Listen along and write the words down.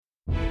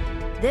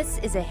This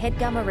is a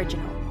HeadGum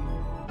original.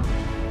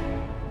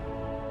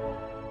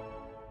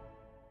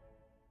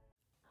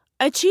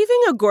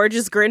 Achieving a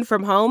gorgeous grin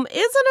from home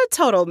isn't a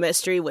total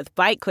mystery with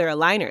Byte Clear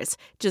aligners.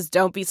 Just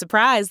don't be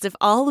surprised if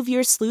all of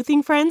your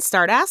sleuthing friends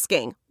start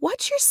asking,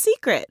 "What's your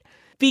secret?"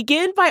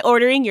 Begin by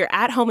ordering your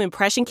at-home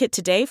impression kit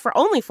today for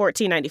only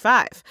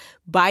 $14.95.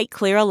 Byte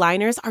Clear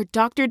aligners are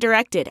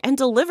doctor-directed and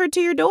delivered to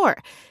your door.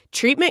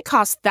 Treatment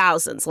costs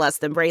thousands less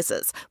than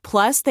braces.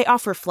 Plus, they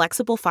offer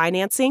flexible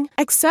financing,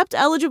 accept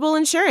eligible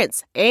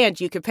insurance,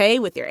 and you can pay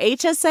with your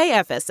HSA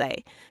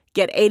FSA.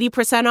 Get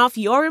 80% off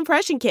your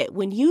impression kit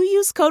when you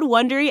use code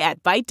WONDERY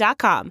at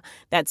Byte.com.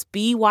 That's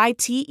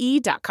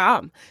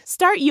BYTE.com.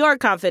 Start your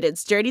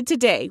confidence journey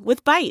today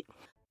with Byte.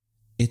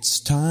 It's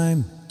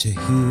time to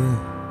heal.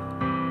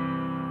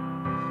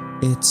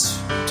 It's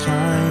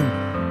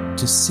time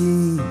to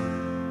see.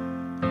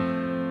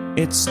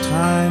 It's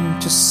time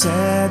to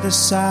set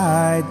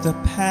aside the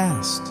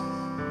past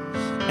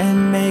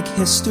and make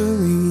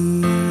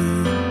history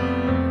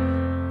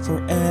for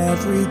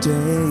every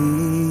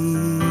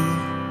day.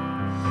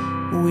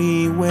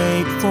 We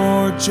wait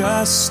for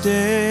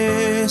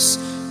justice,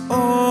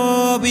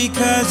 oh,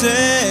 because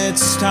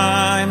it's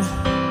time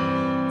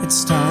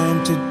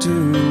to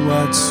do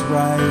what's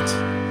right.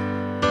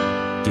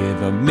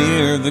 Give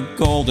Amir the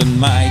golden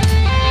mic.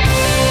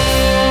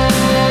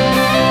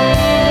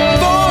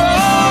 For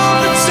all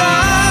the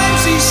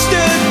times he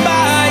stood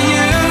by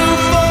you,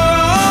 for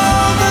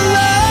all the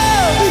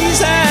love he's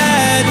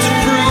had to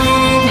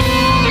prove.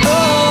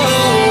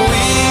 Oh,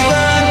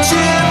 even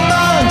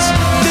chipmunks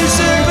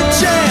deserve a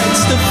chance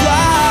to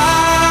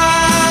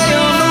fly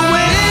on the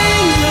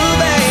wings of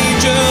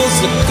angels,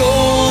 the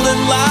golden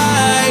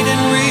light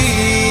and reach.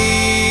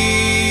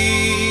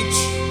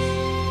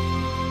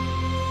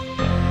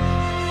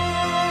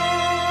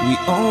 We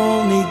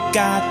only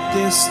got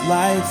this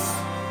life.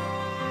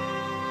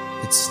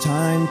 It's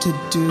time to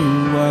do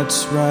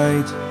what's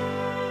right.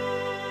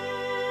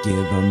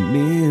 Give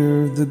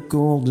Amir the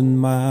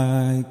golden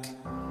mic.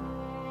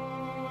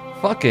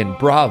 Fucking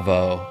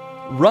bravo.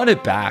 Run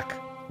it back.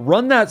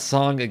 Run that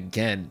song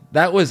again.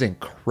 That was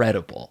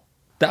incredible.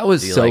 That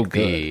was so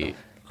good.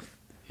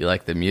 You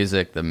like the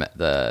music,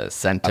 the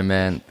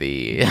sentiment,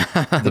 the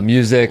the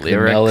music, the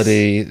lyrics.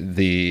 melody,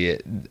 the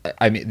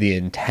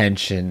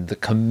intention, the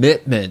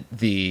commitment,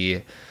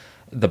 the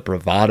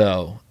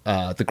bravado,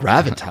 the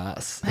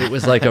gravitas. It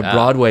was like a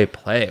Broadway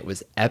play. It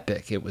was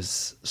epic. It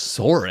was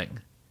soaring.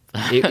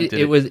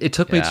 It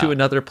took me to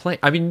another plane.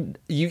 I mean,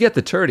 you get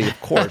the turdy, of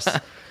course.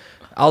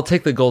 I'll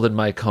take the golden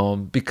mic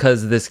home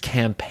because this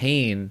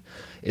campaign,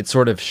 it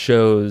sort of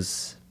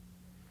shows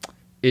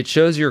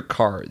your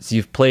cards.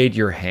 You've played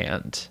your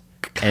hand.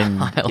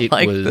 And I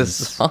like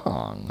this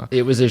song.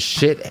 It was a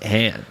shit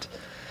hand.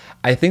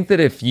 I think that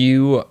if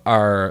you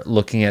are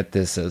looking at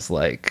this as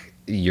like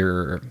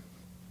your,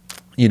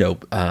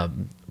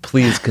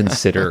 please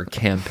consider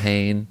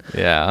campaign.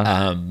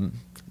 Yeah.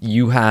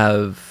 You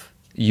have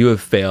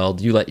failed.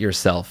 You let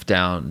yourself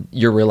down.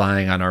 You're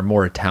relying on our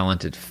more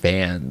talented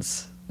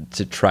fans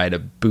to try to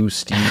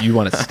boost you. You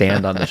want to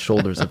stand on the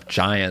shoulders of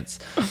giants,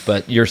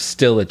 but you're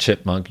still a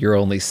chipmunk. You're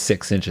only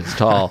 6 inches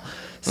tall.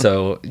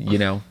 So,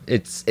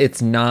 it's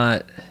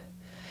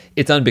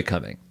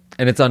unbecoming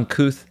and it's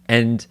uncouth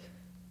and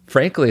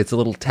frankly, it's a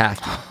little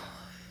tacky.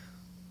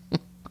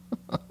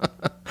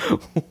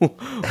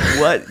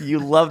 What? You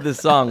love the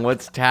song.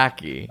 What's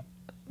tacky?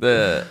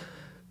 The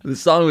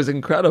song was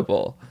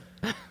incredible.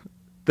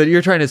 That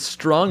you're trying to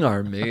strong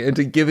arm me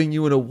into giving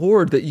you an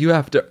award that you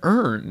have to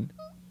earn.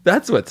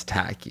 That's what's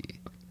tacky.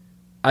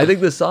 I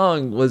think the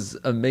song was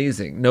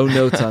amazing. No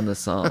notes on the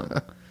song.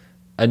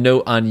 A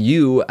note on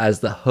you as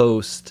the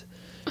host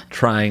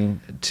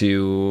trying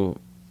to,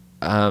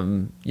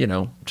 to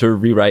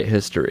rewrite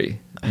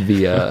history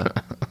via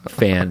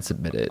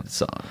fan-submitted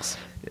songs.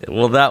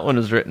 Well, that one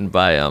was written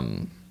by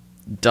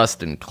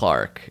Dustin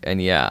Clark, and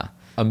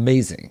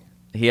amazing.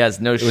 He has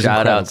no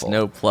shout-outs,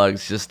 no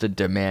plugs, just a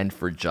demand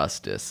for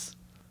justice.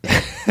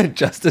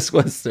 Justice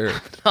was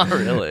served. Oh,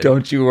 really?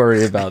 Don't you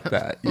worry about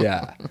that.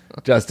 Yeah.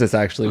 Justice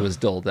actually was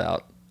doled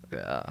out.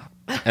 Yeah.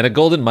 And a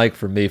golden mic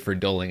for me for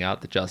doling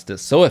out the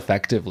justice so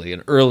effectively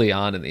and early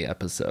on in the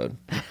episode.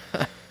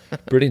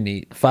 Pretty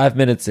neat. 5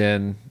 minutes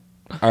in,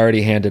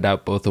 already handed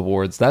out both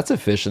awards. That's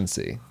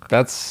efficiency.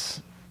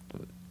 That's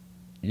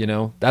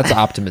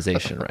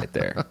optimization right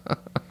there.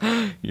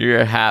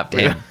 You're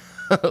happy.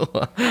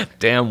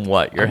 Damn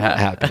what? You're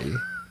happy.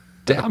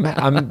 I'm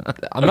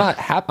not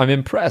happy. I'm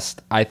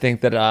impressed. I think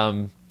that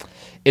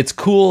it's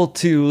cool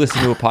to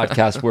listen to a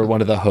podcast where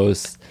one of the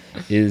hosts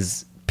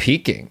is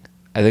peaking.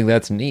 I think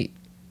that's neat.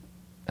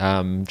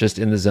 Just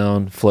in the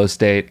zone, flow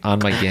state, on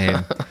my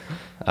game.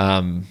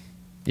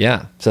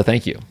 So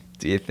thank you.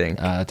 Do you think?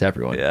 To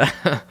everyone.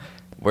 Yeah.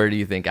 Where do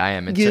you think I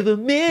am? Give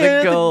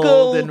Amir the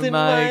golden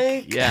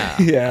mic.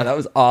 Yeah. Yeah, that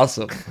was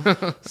awesome.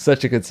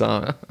 Such a good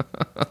song.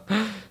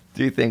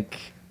 Do you think,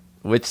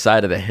 which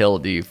side of the hill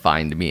do you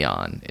find me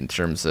on in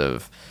terms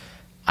of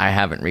I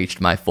haven't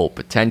reached my full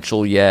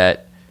potential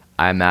yet,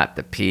 I'm at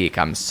the peak,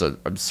 I'm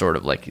sort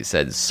of, like you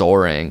said,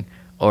 soaring,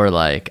 or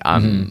like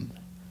I'm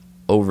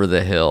over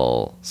the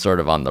hill, sort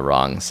of on the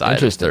wrong side of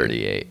Interesting.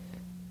 38.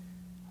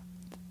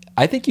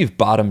 I think you've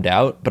bottomed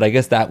out, but I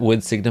guess that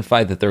would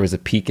signify that there was a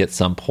peak at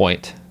some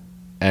point,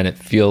 and it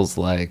feels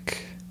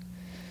like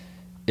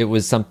it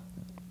was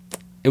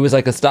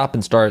like a stop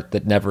and start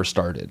that never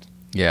started.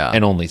 Yeah.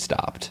 And only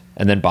stopped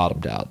and then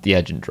bottomed out. The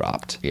engine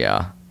dropped.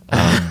 Yeah.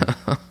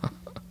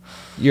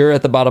 You're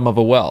at the bottom of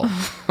a well.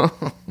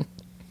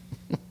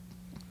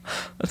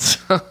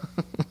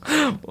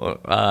 All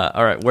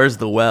right. Where's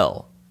the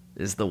well?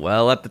 Is the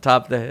well at the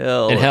top of the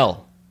hill? In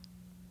hell.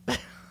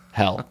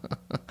 Hell.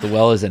 The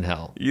well is in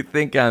hell. You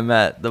think I'm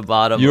at the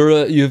bottom?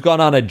 You've gone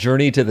on a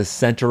journey to the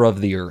center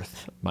of the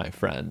earth, my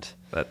friend.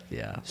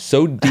 Yeah.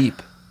 So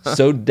deep,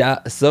 so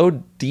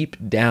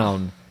deep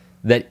down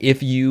that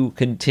if you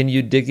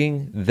continued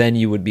digging, then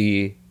you would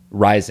be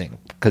rising,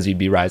 because you'd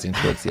be rising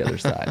towards the other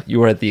side.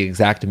 You are at the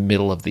exact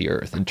middle of the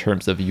earth in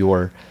terms of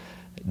your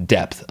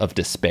depth of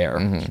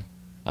despair.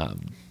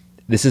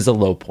 This is a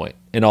low point,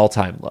 an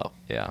all-time low.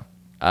 Yeah.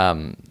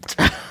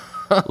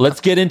 Let's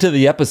get into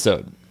the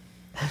episode.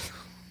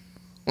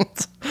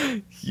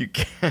 You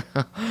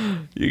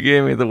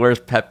gave me the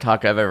worst pep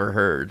talk I've ever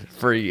heard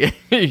for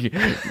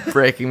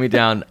breaking me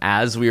down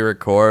as we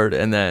record,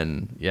 and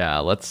then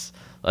let's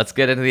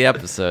get into the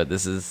episode.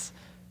 This is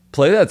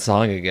Play that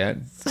song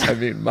again. I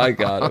mean, my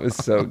God, it was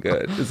so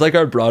good. It's like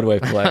our Broadway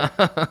play.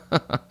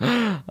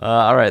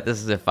 all right. This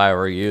is If I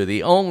Were You,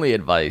 the only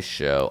advice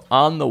show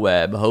on the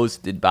web,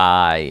 hosted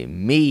by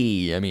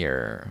me,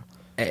 Amir,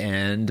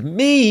 And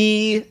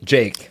me,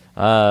 Jake.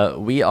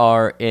 we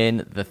are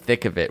in the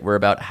thick of it. We're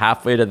about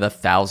halfway to the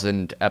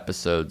 1,000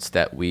 episodes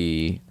that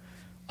we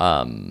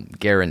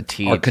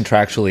guaranteed. Are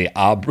contractually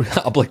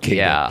obligated.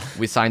 Yeah,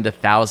 we signed a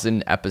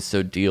 1,000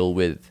 episode deal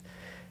with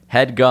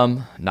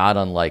HeadGum, not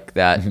unlike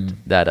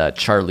that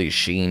Charlie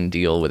Sheen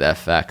deal with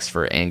FX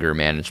for anger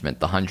management,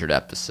 the 100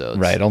 episodes.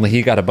 Right, only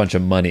he got a bunch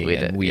of money We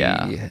and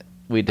did,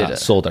 we did it.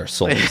 sold our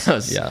souls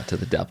Yes. to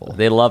the devil.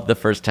 They loved the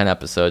first 10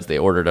 episodes. They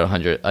ordered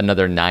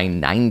another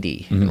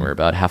 990, and we're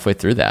about halfway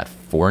through that,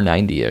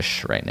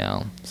 490-ish right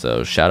now.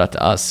 So shout out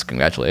to us,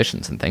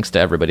 congratulations, and thanks to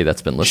everybody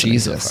that's been listening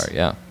Jesus. so far.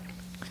 Yeah.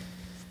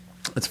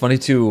 It's funny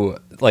too,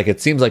 like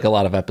it seems like a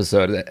lot of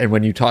episodes, and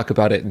when you talk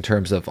about it in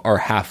terms of our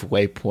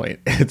halfway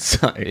point,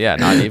 it's like, Yeah,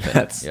 not even.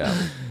 That's,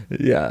 yeah.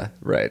 Yeah,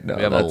 right. No,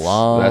 We have a that's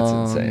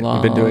long, insane.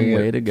 long We've been doing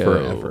way it to go.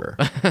 forever.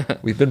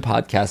 We've been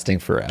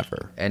podcasting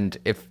forever. And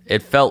if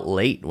it felt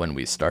late when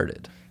we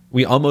started.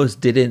 We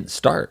almost didn't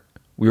start.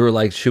 We were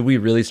like, should we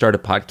really start a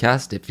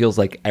podcast? It feels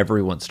like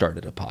everyone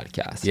started a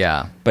podcast.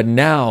 Yeah. But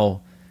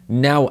now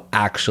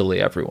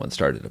actually everyone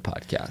started a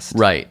podcast.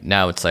 Right.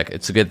 Now it's like,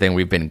 it's a good thing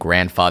we've been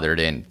grandfathered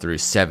in through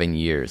 7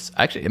 years.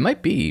 Actually, it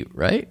might be,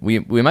 right? We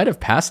might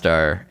have passed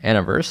our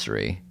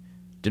anniversary.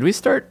 Did we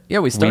start? Yeah,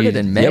 we started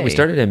in May. Yeah, we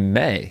started in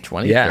May.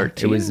 2013? Yeah,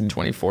 it was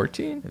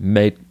 2014?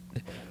 May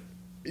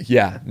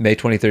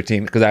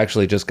 2013, because I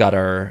actually just got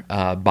our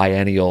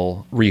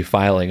biennial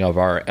refiling of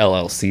our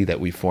LLC that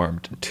we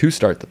formed to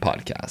start the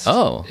podcast.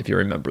 Oh. If you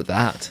remember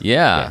that.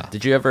 Yeah.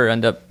 Did you ever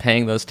end up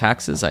paying those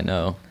taxes? I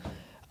know.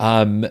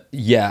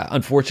 Yeah,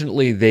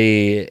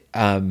 unfortunately,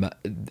 I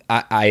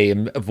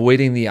am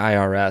avoiding the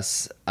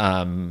IRS.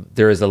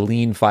 There is a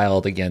lien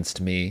filed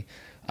against me.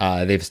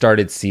 They've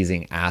started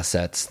seizing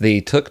assets.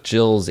 They took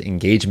Jill's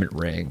engagement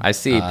ring. I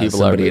see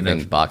people are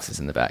moving boxes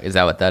in the back. Is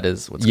that what that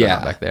is? What's going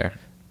on back there?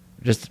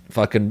 Just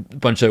fucking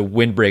bunch of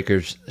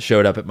windbreakers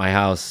showed up at my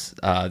house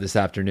this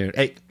afternoon.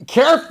 Hey,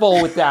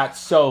 careful with that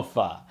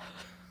sofa.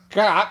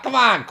 Come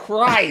on,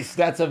 Christ.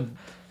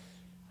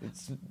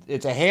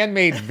 It's a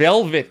handmade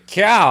velvet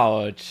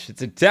couch.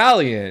 It's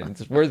Italian.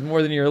 It's worth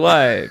more than your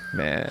life,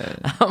 man.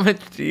 How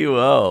much do you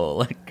owe?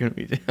 Like,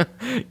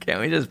 can't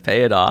we just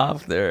pay it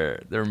off?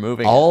 They're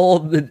moving. All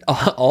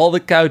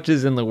the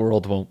couches in the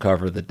world won't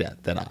cover the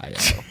debt that I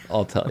owe.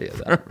 I'll tell you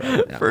that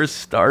right now. For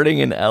starting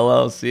an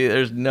LLC,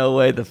 there's no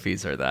way the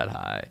fees are that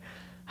high.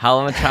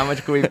 How much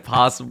can we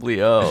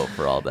possibly owe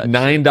for all that?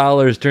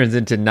 $9 turns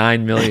into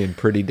 $9 million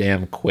pretty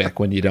damn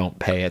quick when you don't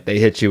pay it. They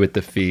hit you with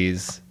the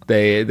fees.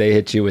 They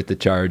hit you with the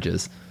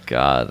charges.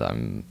 God,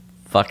 I'm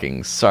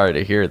fucking sorry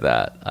to hear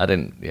that. I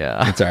didn't.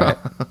 Yeah, It's all right.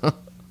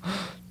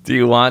 Do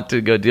you want to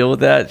go deal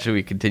with that? Should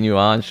we continue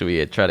on? Should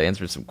we try to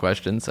answer some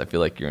questions? I feel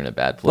like you're in a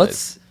bad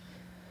place.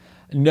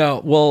 They're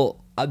not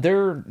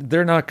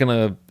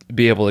gonna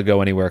be able to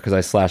go anywhere because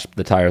I slashed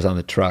the tires on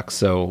the truck.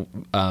 So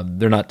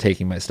they're not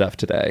taking my stuff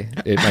today.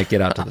 It might get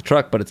out to the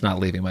truck, but it's not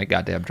leaving my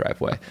goddamn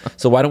driveway.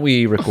 So why don't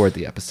we record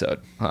the episode?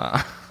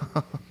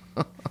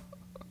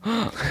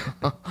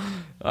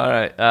 All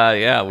right.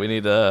 Yeah, we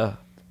need a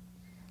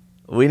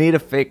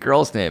fake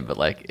girl's name, but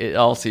like it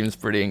all seems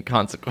pretty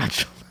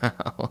inconsequential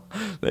now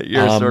that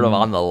you're sort of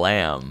on the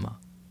lam.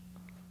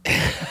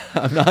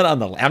 I'm not on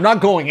the. I'm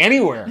not going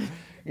anywhere.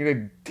 You're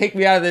gonna take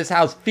me out of this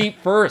house feet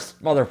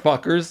first,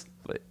 motherfuckers.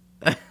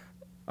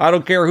 I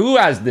don't care who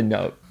has the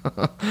note.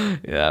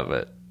 Yeah,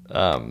 but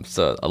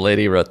so a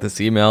lady wrote this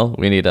email.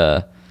 We need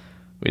a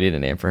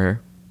name for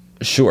her.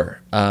 Sure.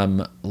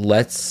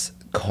 Let's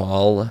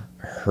call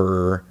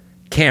her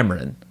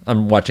Cameron.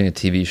 I'm watching a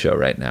TV show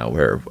right now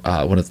where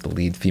one of the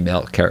lead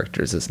female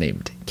characters is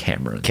named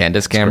Cameron.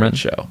 Candace It's a Cameron? great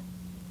show.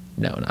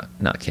 No,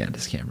 not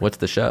Candace Cameron. What's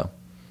the show?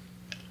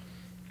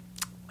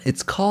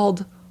 It's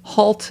called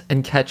Halt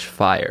and Catch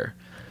Fire.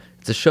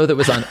 It's a show that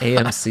was on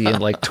AMC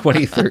in like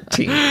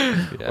 2013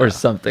 or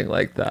something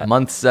like that.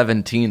 Month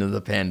 17 of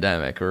the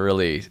pandemic. We're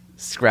really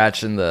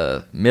scratching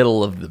the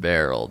middle of the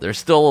barrel. There's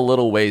still a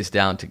little ways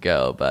down to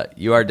go, but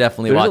you are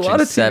definitely There's a watching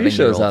lot of TV 7-year-old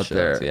shows out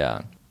there.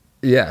 Yeah.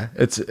 Yeah,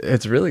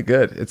 it's really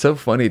good. It's so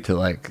funny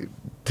to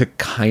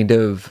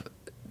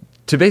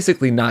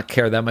basically not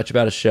care that much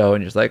about a show,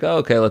 and you're just like, oh,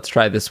 okay, let's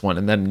try this one,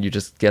 and then you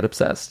just get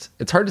obsessed.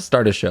 It's hard to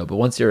start a show, but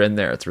once you're in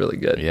there, it's really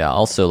good. Yeah,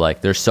 also,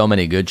 like, there's so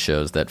many good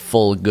shows that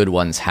full good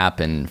ones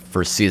happen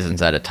for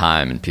seasons at a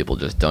time, and people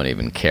just don't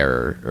even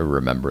care or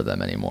remember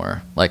them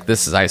anymore. Like,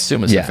 this is, I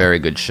assume, is a very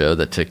good show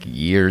that took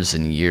years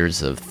and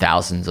years of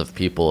thousands of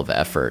people of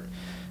effort.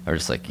 I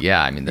was just like,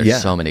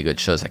 there's so many good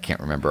shows I can't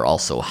remember.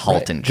 Also,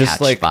 Halt and Just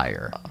Catch like-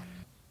 Fire.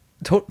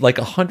 Like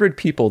 100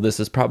 people,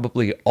 this is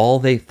probably all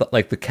they thought.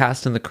 Like the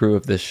cast and the crew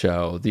of this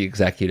show, the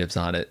executives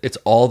on it, it's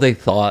all they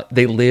thought.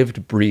 They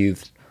lived,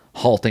 breathed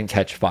Halt and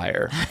Catch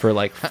Fire for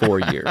like 4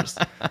 years,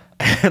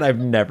 and I've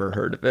never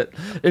heard of it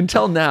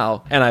until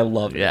now, and I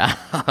love it. Yeah,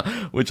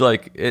 which,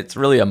 like, it's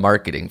really a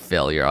marketing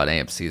failure on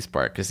AMC's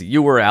part, because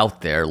you were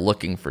out there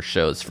looking for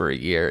shows for a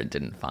year and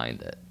didn't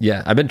find it.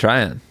 Yeah, I've been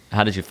trying.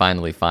 How did you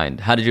finally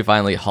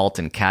halt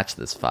and catch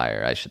this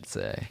fire, I should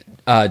say?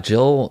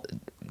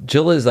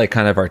 Jill is like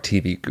kind of our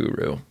TV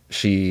guru.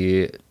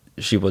 She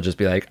will just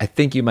be like, I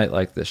think you might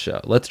like this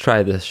show. Let's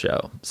try this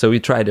show. So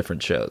we try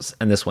different shows,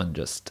 and this one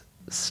just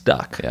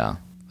stuck. Yeah,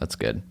 that's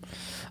good.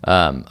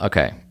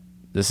 Okay,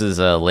 this is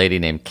a lady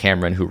named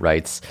Cameron who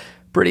writes,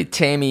 pretty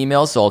tame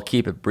email, so I'll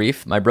keep it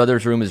brief. My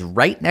brother's room is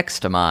right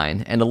next to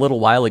mine, and a little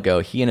while ago,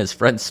 he and his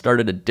friends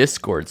started a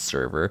Discord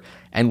server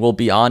and will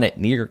be on it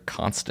near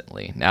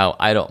constantly. Now,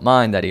 I don't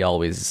mind that he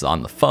always is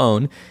on the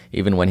phone,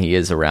 even when he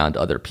is around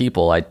other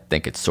people. I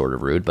think it's sort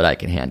of rude, but I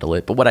can handle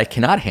it. But what I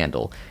cannot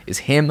handle is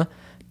him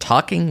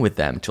talking with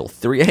them till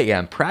 3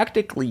 a.m.,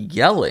 practically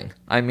yelling.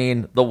 I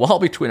mean, the wall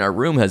between our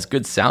room has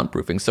good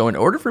soundproofing, so in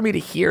order for me to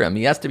hear him,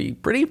 he has to be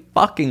pretty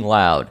fucking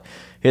loud.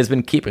 He has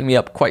been keeping me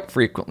up quite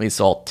frequently,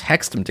 so I'll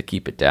text him to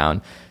keep it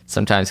down.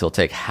 Sometimes he'll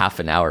take half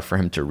an hour for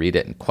him to read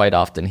it, and quite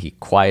often he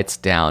quiets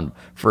down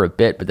for a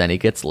bit, but then he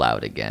gets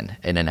loud again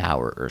in an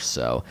hour or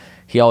so.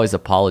 He always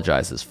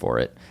apologizes for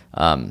it.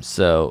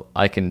 So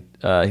I can,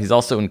 he's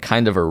also in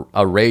kind of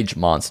a rage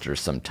monster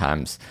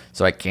sometimes,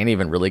 so I can't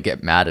even really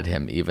get mad at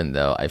him, even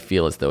though I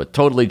feel as though it's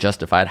totally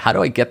justified. How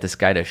do I get this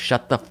guy to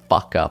shut the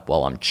fuck up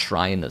while I'm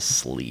trying to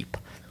sleep?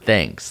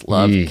 Thanks.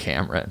 Love,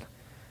 Cameron.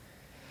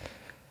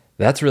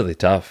 That's really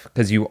tough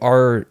because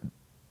you're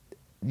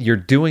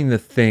doing the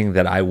thing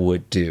that I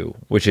would do,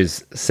 which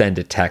is send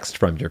a text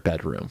from your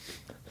bedroom.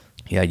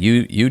 Yeah,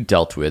 you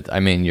dealt with,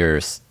 I mean, your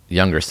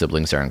younger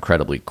siblings are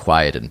incredibly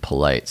quiet and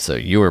polite, so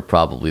you were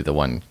probably the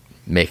one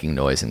making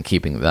noise and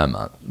keeping them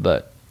up.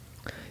 But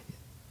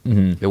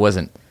it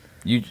wasn't,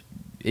 it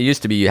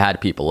used to be you had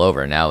people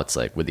over. Now it's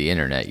like with the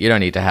internet, you don't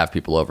need to have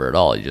people over at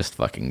all. You just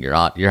fucking,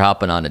 you're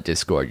hopping on a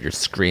Discord, you're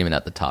screaming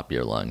at the top of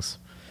your lungs.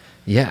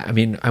 Yeah, I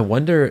mean, I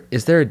wonder,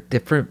 is there a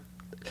different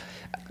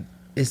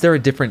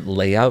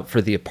layout for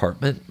the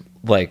apartment?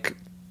 Like,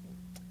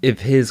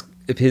 if his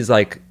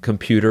like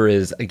computer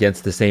is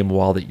against the same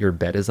wall that your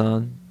bed is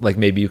on, like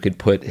maybe you could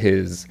put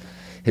his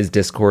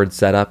Discord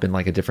set up in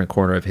like a different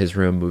corner of his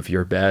room, move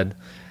your bed,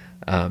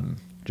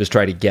 just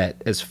try to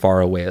get as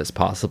far away as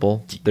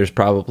possible. There's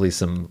probably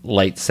some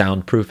light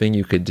soundproofing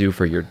you could do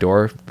for your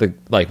door,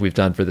 like we've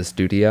done for the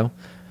studio.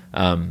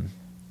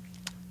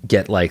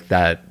 Get like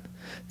that.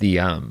 The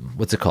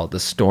what's it called? The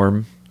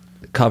storm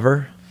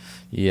cover.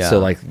 Yeah. So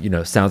like, you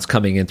know, sounds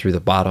coming in through the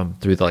bottom,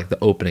 through the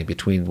opening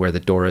between where the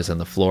door is and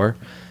the floor.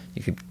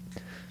 You could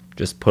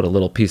just put a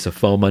little piece of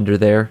foam under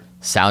there.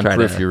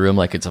 Soundproof your room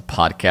like it's a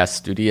podcast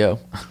studio.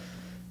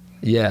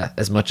 Yeah,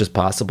 as much as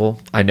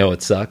possible. I know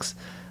it sucks.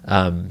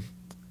 And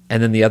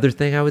then the other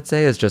thing I would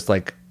say is just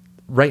like,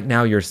 right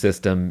now your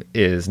system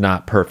is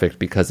not perfect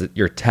because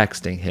you're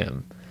texting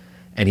him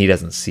and he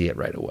doesn't see it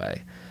right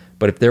away.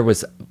 But if there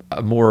was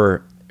a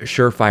more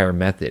surefire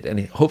method,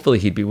 and hopefully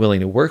he'd be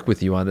willing to work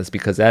with you on this,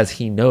 because as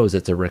he knows,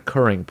 it's a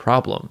recurring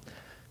problem.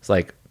 It's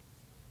like,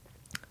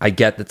 I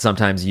get that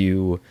sometimes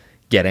you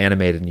get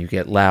animated and you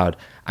get loud.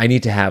 I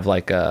need to have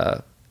like an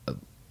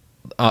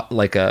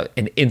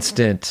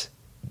instant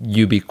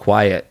you be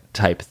quiet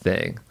type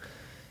thing,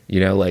 you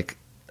know, like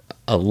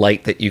a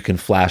light that you can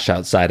flash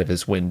outside of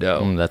his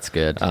window. That's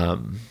good.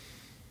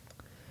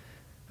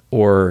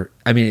 Or,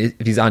 I mean,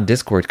 if he's on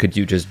Discord, could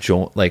you just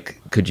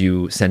could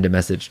you send a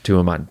message to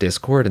him on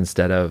Discord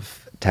instead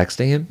of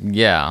texting him?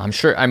 Yeah, I'm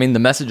sure. I mean, the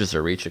messages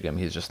are reaching him.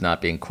 He's just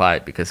not being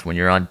quiet, because when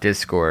you're on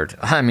Discord,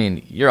 I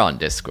mean, you're on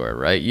Discord,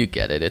 right? You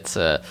get it. It's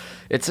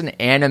an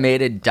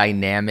animated,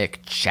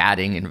 dynamic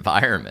chatting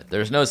environment.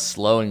 There's no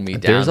slowing me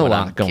down. There's a when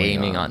lot I'm going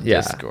gaming on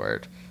Yeah.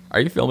 Discord. Are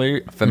you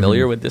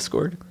familiar with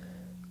Discord?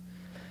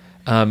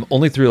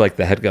 Only through like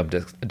the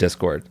HeadGum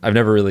Discord. I've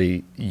never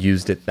really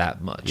used it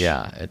that much.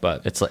 Yeah,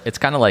 but it's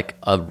kind of like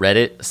a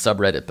Reddit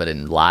subreddit, but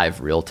in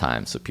live real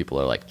time. So people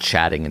are like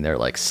chatting in their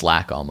like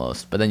Slack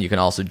almost. But then you can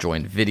also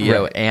join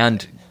video Right.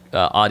 and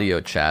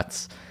audio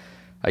chats.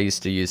 I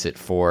used to use it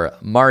for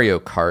Mario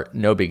Kart,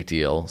 no big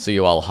deal. So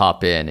you all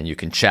hop in and you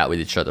can chat with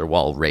each other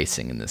while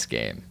racing in this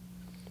game.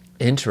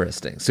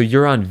 interesting. So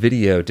you're on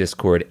video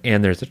Discord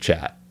and there's a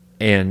chat.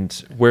 And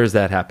where's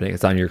that happening?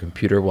 It's on your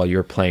computer while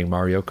you're playing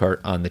Mario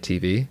Kart on the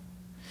TV?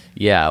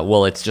 Yeah,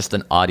 well, it's just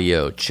an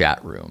audio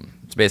chat room.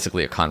 It's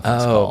basically a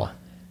conference call.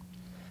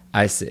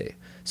 I see.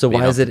 So You why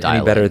don't is have it to any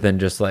dial better in. than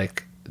just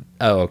like,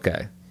 oh,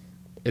 okay.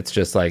 It's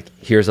just like,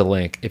 here's a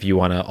link if you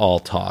want to all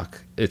talk.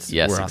 Yes,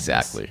 we're on this.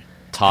 exactly.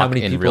 Talk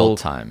in real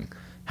time.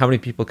 How many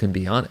people can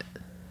be on it?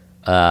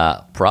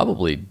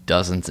 Probably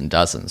dozens and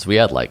dozens. We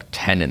had like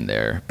 10 in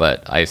there,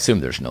 but I assume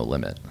there's no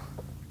limit.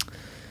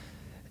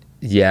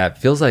 Yeah, it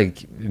feels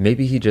like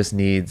maybe he just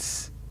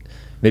needs.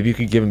 Maybe you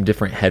could give him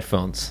different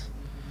headphones.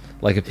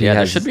 Like if he Yeah,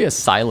 there has, should be a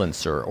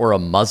silencer or a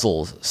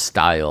muzzle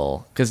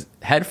style, because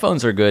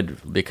headphones are good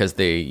because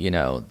they,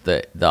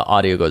 the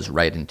audio goes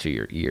right into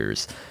your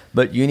ears.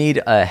 But you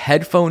need a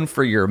headphone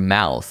for your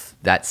mouth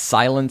that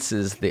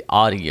silences the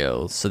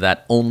audio so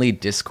that only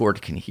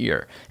Discord can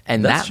hear.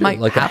 And That's that true, might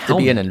like a have to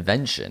be an helmet.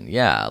 invention.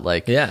 Yeah,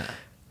 like Yeah.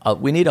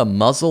 we need a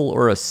muzzle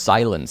or a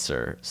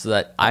silencer so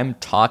that I'm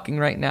talking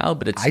right now,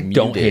 but it's I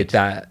don't muted. hate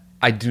that.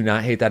 I do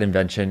not hate that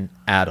invention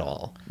at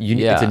all. It's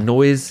Yeah. a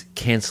noise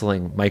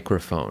canceling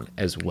microphone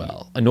as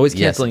well. A noise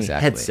canceling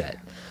exactly. headset.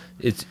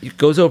 It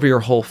goes over your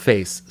whole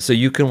face, so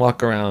you can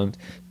walk around,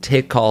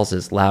 take calls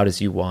as loud as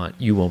you want.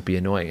 You won't be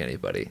annoying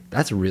anybody.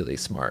 That's really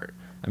smart.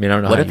 I mean, I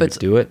don't know What how if you it's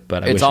would do it,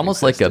 but I it's wish it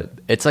almost like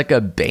existed. it's like a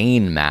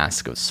Bane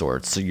mask of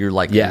sorts. So you're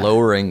like Yeah.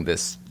 lowering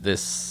this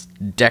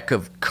deck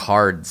of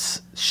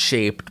cards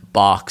shaped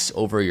box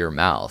over your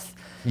mouth.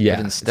 Yeah,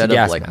 But it's instead a of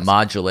gas like mask.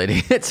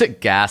 modulating, it's a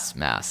gas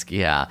mask.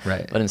 Yeah.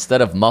 Right. But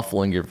instead of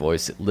muffling your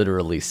voice, it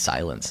literally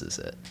silences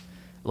it.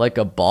 Like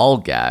a ball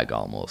gag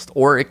almost.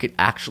 Or it could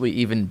actually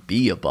even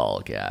be a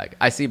ball gag.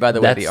 I see, by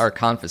the way, they That's- are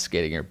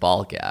confiscating your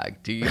ball gag.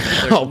 Do you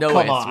there's Oh, no come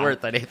way it's on.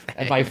 worth anything.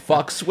 And my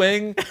fuck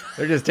swing,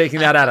 they're just taking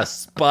that out of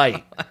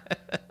spite.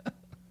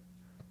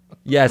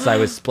 Yes, I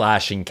was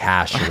splashing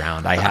cash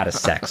around. I had a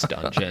sex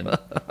dungeon.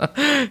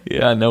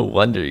 Yeah, no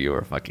wonder you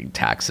were fucking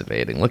tax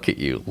evading. Look at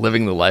you,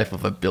 living the life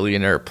of a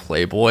billionaire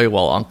playboy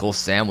while Uncle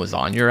Sam was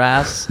on your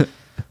ass.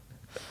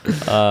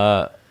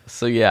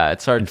 So yeah,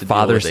 it's hard to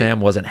Father deal with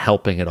Sam wasn't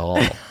helping at all.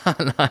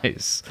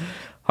 nice.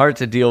 Hard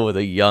to deal with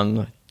a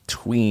young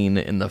tween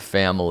in the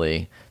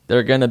family.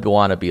 They're gonna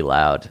want to be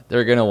loud.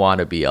 They're gonna want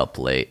to be up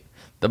late.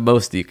 The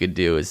most you could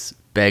do is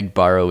beg,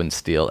 borrow, and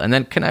steal. And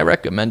then, can I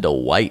recommend a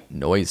white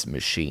noise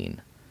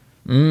machine?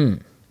 Do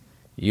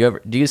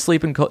you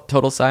sleep in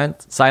total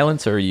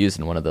silence, or are you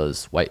using one of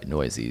those white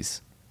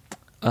noisies?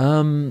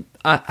 I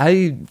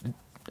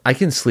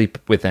can sleep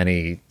with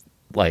any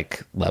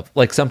like level.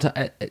 Like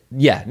sometimes,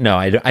 yeah, no,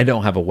 I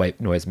don't have a white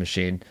noise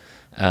machine.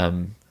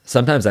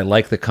 Sometimes I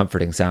like the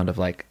comforting sound of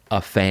like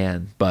a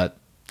fan, but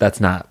that's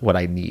not what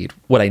I need.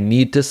 What I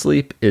need to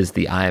sleep is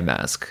the eye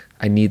mask.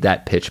 I need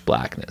that pitch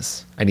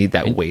blackness. I need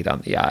that weight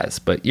on the eyes,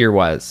 but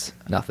ear-wise,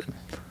 nothing.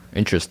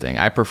 Interesting.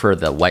 I prefer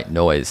the white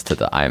noise to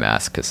the eye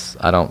mask because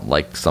I don't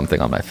like something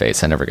on my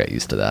face. I never got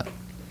used to that.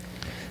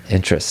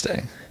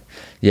 Interesting.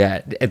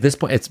 Yeah, at this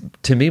point, it's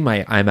to me,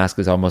 my eye mask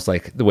is almost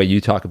like the way you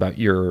talk about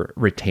your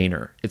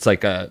retainer. It's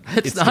like a.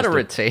 It's not just a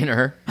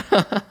retainer.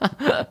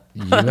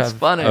 You That's have-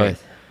 funny. oh,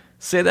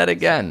 Say that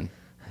again.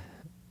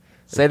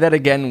 Say that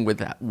again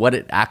with what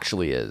it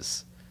actually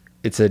is.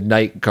 it's a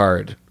night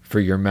guard for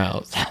your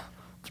mouth.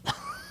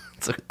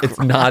 It's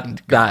not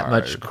grind that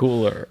much guard.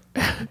 cooler.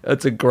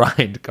 It's a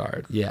grind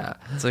guard. Yeah.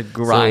 It's a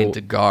grind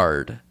So-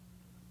 guard.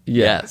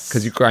 Yeah, Yes.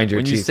 because you grind your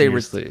When you teeth say in your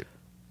ret- sleep.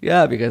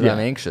 Yeah, because Yeah. I'm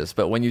anxious.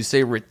 But when you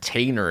say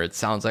retainer, it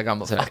sounds like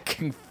I'm a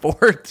fucking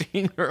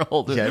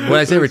 14-year-old. Yeah, when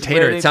I say who's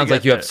retainer, waiting it to sounds like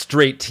get you have there.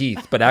 straight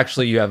teeth, but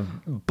actually you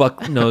have buck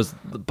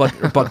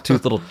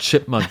tooth little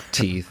chipmunk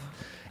teeth,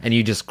 and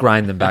you just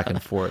grind them back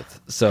and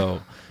forth.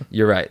 So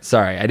you're right.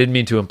 Sorry, I didn't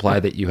mean to imply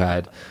that you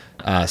had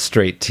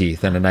straight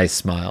teeth and a nice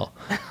smile.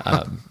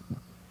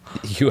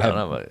 You have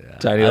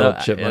tiny little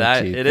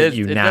chipmunk teeth that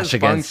you gnash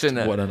against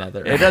one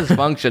another. It does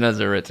function as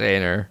a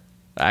retainer,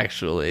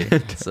 actually.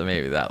 So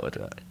maybe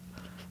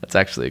that's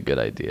actually a good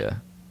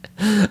idea.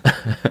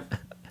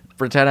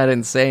 Pretend I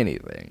didn't say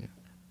anything.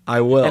 I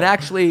will. And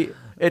actually,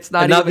 it's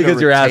not And not even because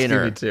a you're asking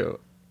retainer. me to.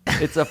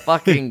 It's a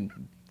fucking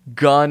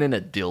gun and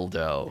a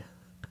dildo.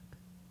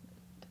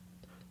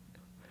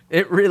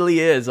 It really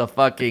is a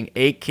fucking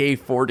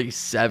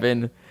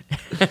AK-47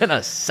 and a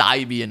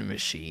Sybian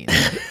machine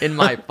in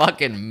my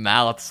fucking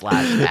mouth /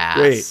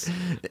 ass.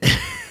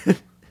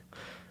 Wait.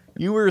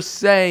 You were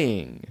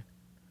saying.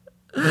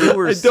 You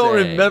were I don't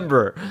saying-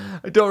 remember.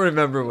 I don't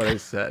remember what I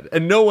said.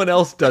 And no one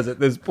else does at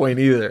this point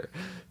either.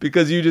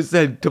 Because you just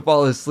said to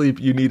fall asleep,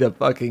 you need a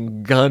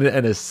fucking gun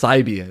and a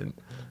Sybian.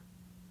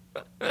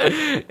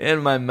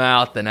 In my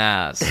mouth and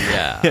ass.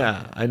 Yeah.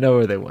 Yeah, I know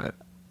where they went.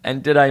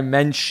 And did I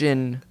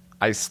mention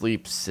I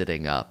sleep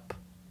sitting up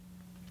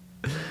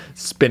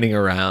Spinning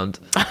around.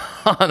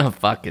 on a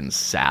fucking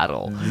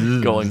saddle,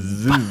 going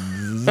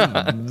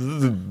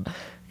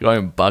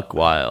buck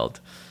wild.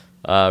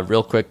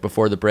 Real quick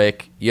before the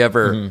break, you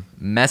ever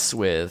mess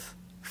with,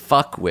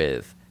 fuck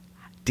with,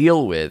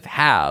 deal with,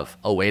 have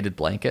a weighted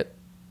blanket?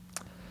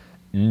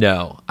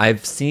 No, I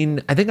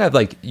think I've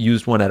like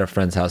used one at a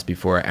friend's house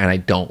before, and I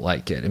don't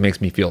like it. It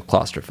makes me feel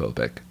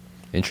claustrophobic.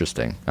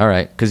 Interesting. All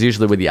right, because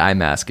usually with the eye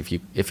mask, if you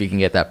can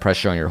get that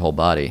pressure on your whole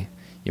body,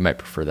 you might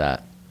prefer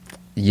that.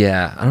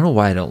 Yeah, I don't know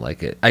why I don't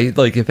like it. I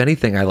like, if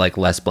anything, I like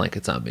less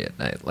blankets on me at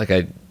night. Like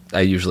I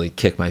usually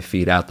kick my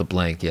feet out the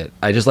blanket.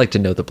 I just like to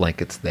know the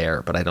blanket's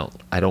there, but I don't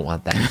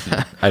want that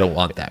heat. I don't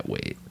want that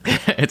weight.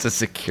 It's a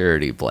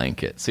security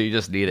blanket, so you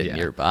just need it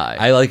nearby.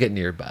 I like it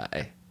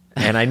nearby.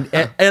 And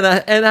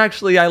and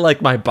actually I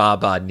like my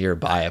Baba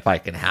nearby if I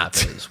can have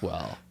it as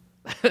well.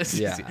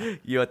 Yeah.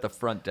 You at the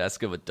front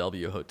desk of a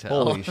W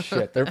hotel. Holy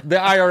shit. The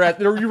IRS,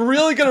 you're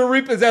really going to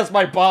repossess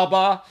my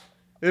Baba?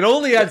 It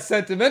only had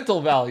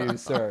sentimental value,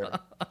 sir.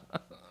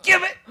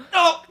 Give it!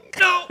 No!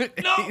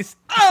 He's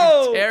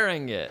Oh!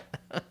 tearing it.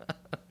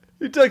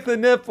 You took the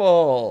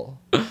nipple.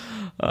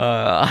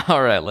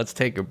 All right, let's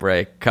take a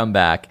break, come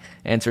back,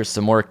 answer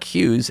some more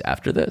cues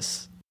after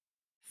this.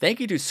 Thank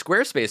you to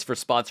Squarespace for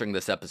sponsoring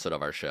this episode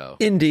of our show.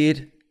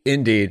 Indeed.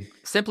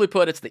 Simply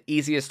put, it's the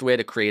easiest way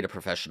to create a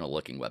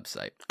professional-looking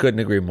website. Couldn't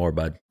agree more,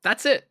 bud.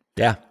 That's it.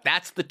 Yeah.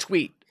 That's the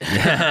tweet.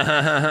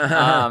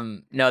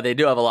 No, they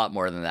do have a lot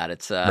more than that.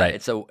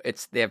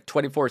 They have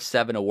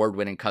 24/7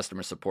 award-winning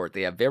customer support.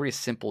 They have very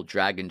simple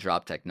drag and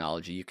drop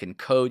technology. You can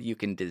code, you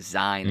can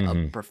design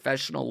a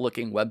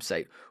professional-looking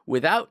website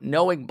without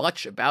knowing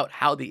much about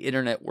how the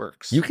internet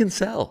works. You can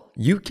sell.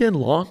 You can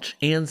launch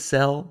and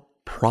sell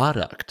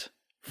product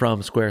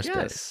from Squarespace.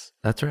 Yes.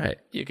 That's right.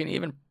 You can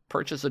even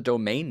purchase a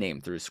domain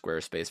name through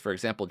Squarespace. For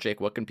example, Jake,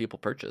 what can people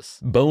purchase?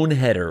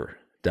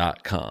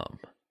 Boneheader.com.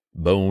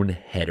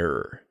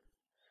 Boneheader.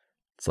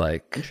 It's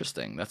like,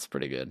 Interesting. That's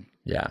pretty good.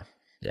 yeah.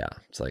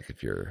 It's like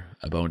if you're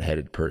a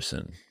boneheaded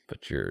person,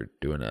 but you're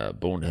doing a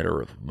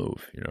boneheader of a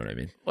move. You know what I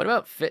mean? What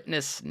about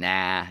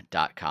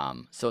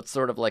fitnessnah.com? So it's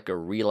sort of like a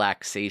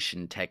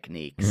relaxation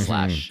technique /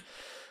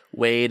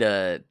 way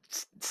to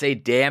say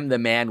damn the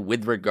man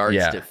with regards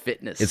to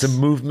fitness. It's a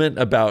movement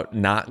about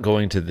not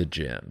going to the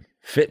gym.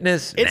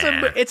 Fitness? It's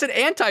nah. it's an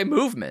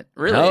anti-movement,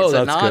 really. Oh, it's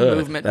a that's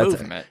non-movement good.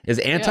 movement. Is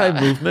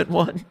anti-movement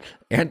one?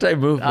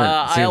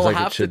 Anti-movement seems I'll like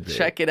have it should to be.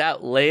 check it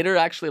out later.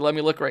 Actually, let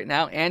me look right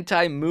now.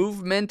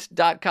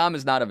 Antimovement.com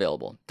is not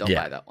available. Don't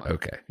buy that one.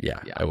 Okay. Yeah,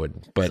 I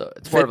wouldn't. But So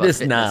it's more of a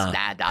fitness nah.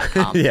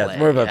 fitnessnah.com Yeah, play. it's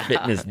more of a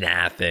fitness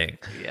nah thing.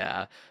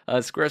 Yeah.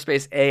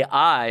 Squarespace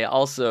AI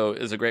also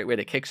is a great way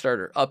to kickstart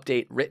or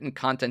update written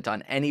content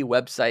on any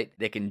website.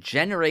 They can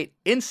generate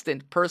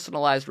instant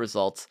personalized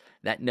results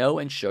that know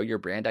and show your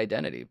brand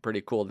identity.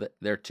 Pretty cool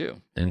there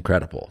too.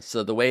 Incredible.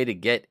 So the way to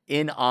get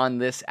in on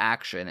this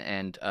action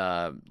and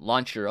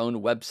launch your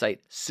own website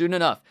soon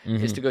enough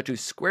is to go to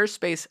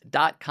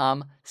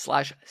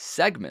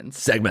squarespace.com/segments.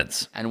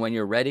 Segments. And when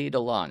you're ready to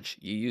launch,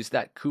 you use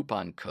that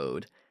coupon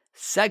code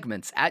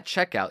segments at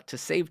checkout to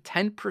save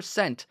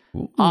 10%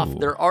 off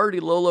their already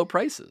low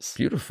prices.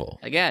 Beautiful.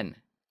 Again,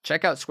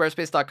 check out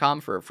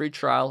squarespace.com for a free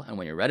trial. And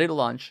when you're ready to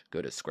launch,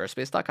 go to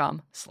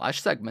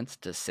squarespace.com/segments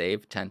to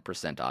save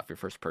 10% off your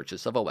first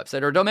purchase of a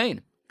website or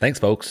domain. Thanks,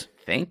 folks.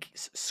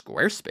 Thanks,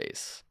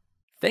 Squarespace.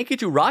 Thank you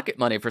to Rocket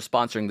Money for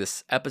sponsoring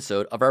this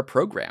episode of our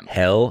program.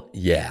 Hell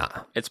yeah.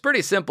 It's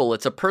pretty simple.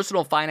 It's a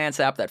personal finance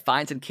app that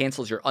finds and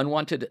cancels your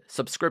unwanted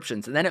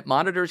subscriptions, and then it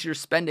monitors your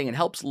spending and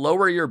helps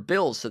lower your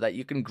bills so that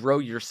you can grow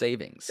your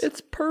savings. It's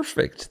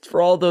perfect. It's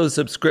for all those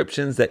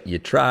subscriptions that you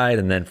tried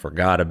and then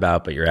forgot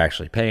about, but you're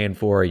actually paying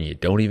for and you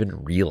don't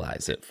even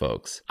realize it,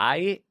 folks.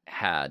 I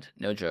had,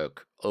 no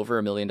joke,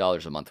 over $1 million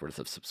a month worth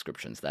of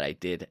subscriptions that I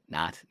did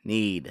not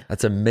need.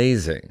 That's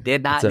amazing.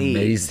 Did not That's need.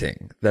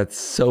 amazing. That's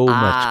so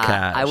much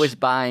cash. I was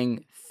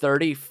buying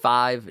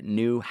 35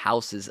 new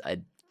houses a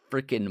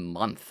freaking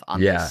month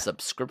on this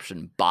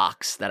subscription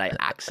box that I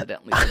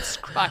accidentally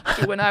subscribed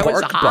to when I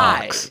was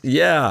high. Box.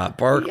 Yeah,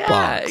 Bark Yeah,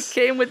 Box. it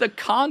came with the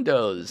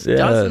condos, Yes.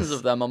 dozens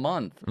of them a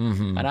month.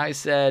 And I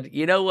said,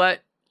 you know what?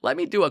 Let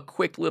me do a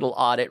quick little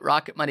audit.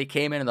 Rocket Money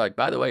came in and they're like,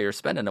 by the way, you're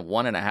spending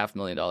 $1.5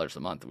 million a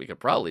month. We could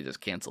probably just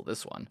cancel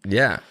this one.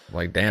 Yeah,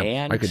 like damn,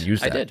 And I could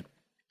use that. I did.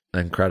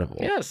 Incredible.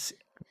 Yes.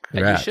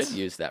 Congrats. And you should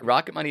use that.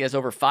 Rocket Money has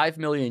over 5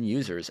 million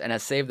users and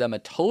has saved them a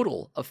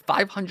total of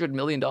 $500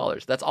 million.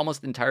 That's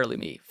almost entirely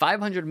me.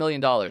 $500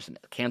 million in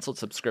canceled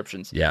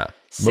subscriptions. Yeah,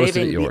 most of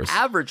saving it yours. the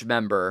average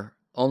member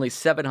only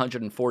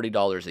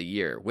 $740 a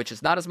year, which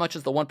is not as much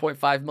as the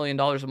 $1.5 million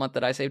a month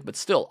that I saved, but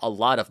still a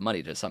lot of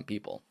money to some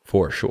people.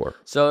 For sure.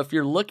 So if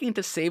you're looking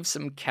to save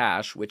some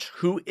cash, which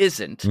who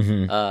isn't,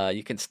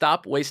 you can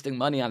stop wasting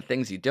money on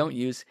things you don't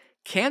use.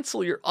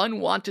 Cancel your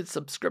unwanted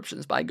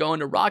subscriptions by going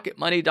to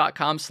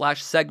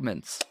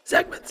rocketmoney.com/segments.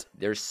 Segments.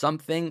 There's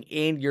something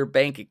in your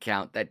bank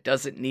account that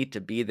doesn't need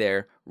to be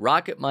there.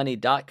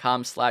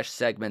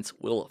 Rocketmoney.com/segments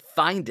will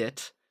find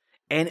it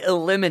and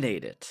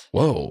eliminate it.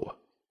 Whoa.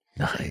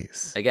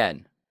 Nice.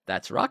 Again,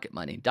 That's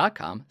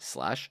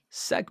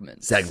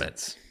rocketmoney.com/segments.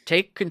 Segments.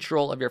 Take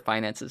control of your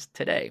finances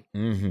today.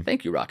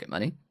 Thank you, Rocket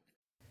Money.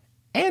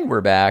 And we're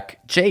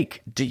back.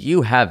 Jake, do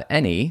you have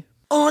any?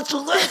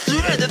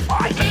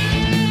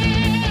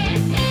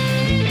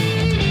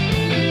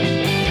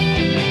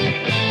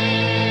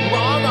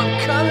 Mom, I'm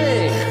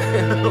coming.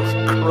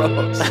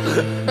 Gross.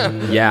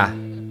 Yeah.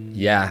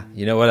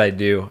 You know what I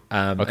do?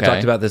 I Okay.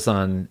 talked about this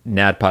on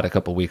NADPOD a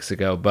couple weeks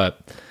ago, but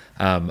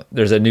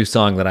there's a new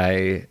song that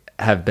I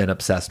have been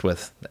obsessed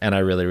with, and I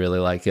really, really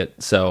like it.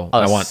 So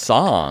I want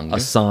song. a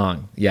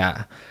song.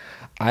 Yeah.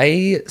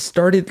 I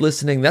started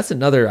listening. That's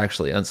another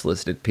actually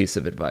unsolicited piece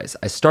of advice.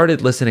 I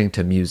started listening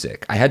to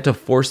music. I had to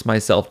force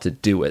myself to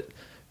do it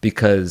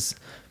because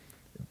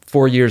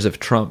 4 years of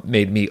Trump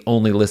made me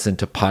only listen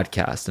to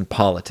podcasts and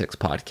politics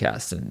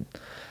podcasts. And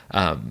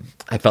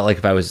I felt like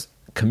if I was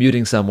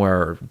commuting somewhere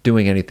or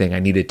doing anything, I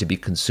needed to be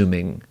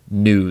consuming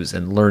news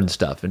and learn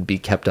stuff and be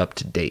kept up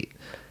to date.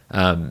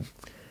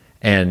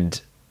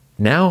 And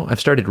now I've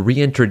started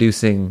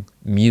reintroducing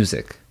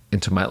music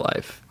into my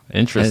life.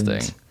 Interesting.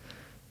 And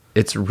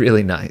it's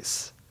really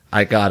nice.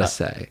 I gotta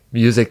say,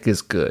 music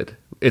is good.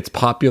 It's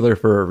popular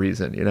for a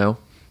reason, you know?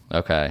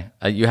 Okay.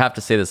 You have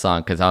to say the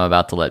song because I'm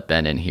about to let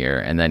Ben in here,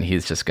 and then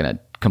he's just going to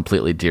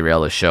completely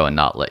derail the show and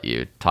not let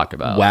you talk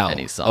about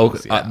any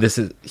songs. Okay. This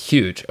is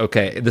huge.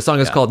 Okay. The song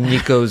is called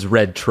Nico's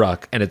Red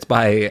Truck, and it's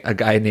by a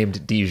guy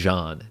named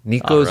Dijon.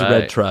 Nico's All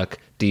right. Red Truck,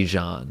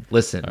 Dijon.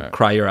 Listen,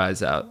 cry your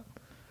eyes out.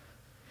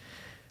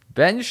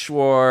 Ben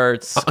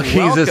Schwartz. He's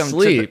welcome to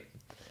asleep.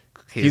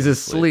 the- He's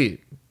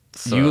asleep.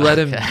 So- You let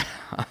him.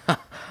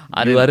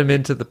 I You let him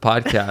into the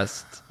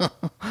podcast.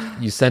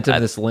 You sent him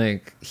this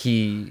link.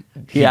 He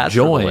asked for the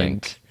joined.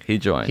 link. He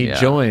joined. He yeah.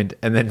 joined,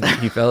 and then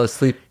he fell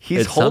asleep.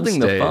 He's at some holding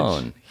the stage.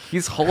 phone.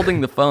 He's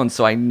holding the phone,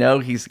 so I know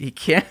he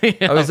can't.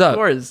 Oh, he's of up.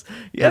 course.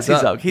 Yes, He's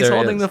he's up. up. He's There he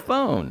holding is. the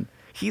phone.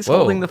 He's Whoa.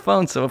 holding the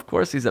phone, so of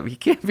course he's up. He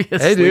can't be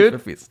asleep. Hey, dude.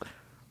 If he's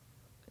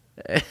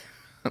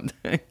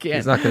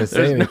He's not going to say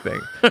There's anything.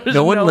 there's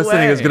No one no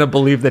listening is way. going to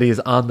believe that he's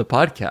on the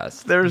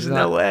podcast. There's He's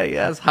no not- way.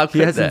 Yes. How could He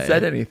hasn't they?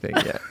 said anything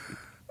yet.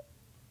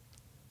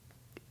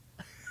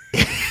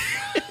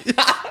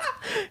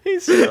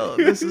 He's still.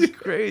 This is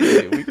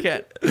crazy. We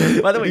can't.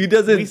 By the way, He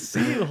doesn't- We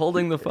see you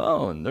holding the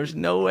phone. There's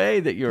no way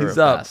that you're He's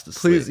up. fast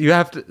asleep. Please, you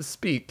have to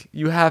speak.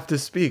 You have to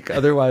speak.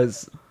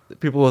 Otherwise,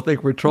 people will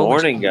think we're trolling.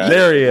 Morning, guys.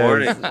 There he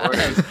is.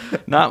 Morning.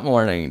 Not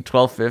morning.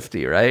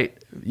 12:50. Right.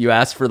 You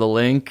asked for the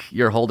link.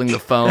 You're holding the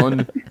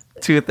phone.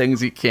 Two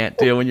things you can't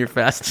do when you're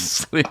fast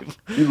asleep.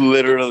 You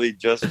literally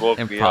just woke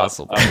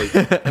Impossible. me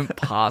up. I was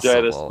Impossible.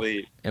 dead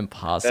asleep.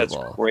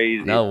 Impossible. That's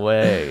crazy. No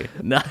way.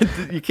 No,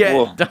 you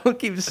can't. Whoa. Don't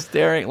keep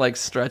staring, like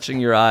stretching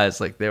your eyes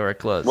like they were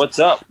closed. What's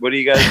up? What do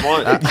you guys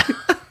want?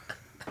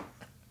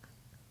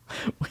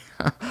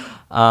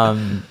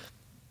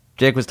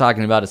 Jake was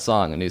talking about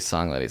a new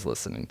song that he's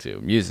listening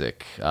to,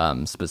 music,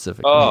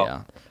 specifically. Oh.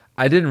 Yeah.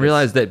 I didn't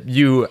realize that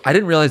you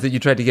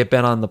tried to get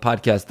Ben on the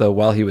podcast though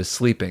while he was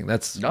sleeping.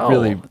 That's No.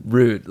 really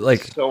rude.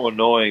 Like, So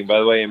annoying. By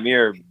the way,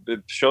 Amir,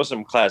 show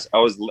some class.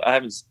 I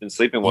haven't been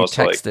sleeping well, You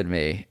so like texted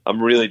me.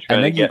 I'm really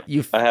trying And to then get.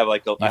 you I have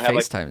like You I have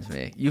like FaceTimed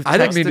me. You I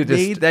didn't mean to texted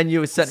me, just- then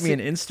you sent me an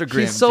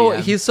Instagram. DM.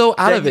 he's so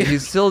out of Then it.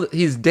 you-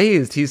 He's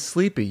dazed. He's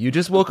sleepy. You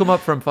just woke him up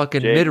from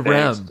fucking Jake, mid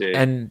REM, thanks, Jake.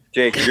 and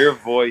Jake. Your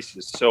voice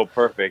is so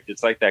perfect.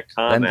 It's like that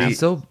And comment. he's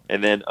so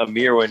And then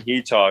Amir when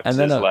he talks And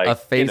then is a like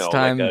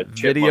FaceTime like a chipmunk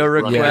video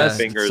running his request.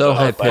 fingers So off,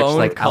 high like, pitched, phone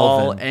like call,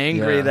 Alvin.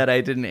 angry Yeah. that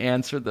I didn't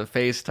answer the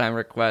FaceTime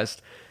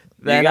request.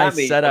 you Then got I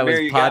me. said I was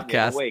Amir, you got me.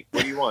 I'm podcast. awake.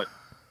 What do you want?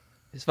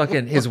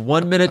 his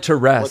 1 minute to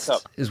rest. What's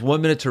up? His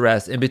 1 minute to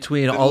rest in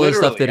between all the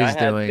stuff that he's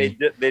doing.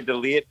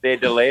 They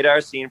delayed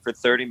our scene for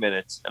 30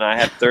 minutes, and I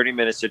had 30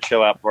 minutes to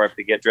chill out before I have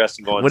to get dressed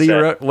and go on What are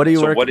set. you? What are you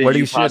So working? what did What are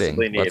you you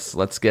possibly shooting? need?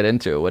 Let's get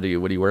into it. What are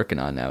you working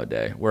on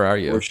nowadays? Where are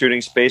you? We're shooting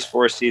Space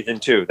Force season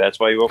 2. That's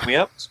why you woke me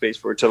up. Space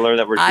Force to learn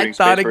that we're shooting I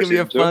thought Space it Force could be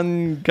a season 2.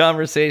 fun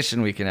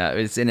conversation we can have.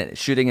 It's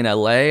shooting in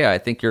LA. I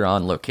think you're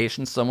on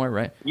location somewhere,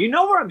 right? You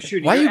know where I'm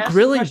shooting. Why are You're you asking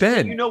grilling questions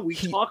that Ben? You know we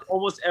He- talk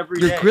almost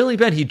every You're day. grilling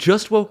Ben. He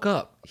just woke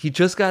up. He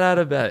just got out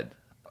of bed.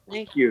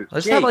 Thank you.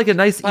 Let's Jake, have like a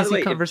nice, by the easy way,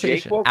 if Jake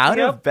conversation. woke Out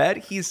me of up, bed.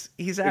 He's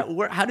at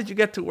work. How did you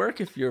get to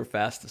work if you're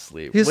fast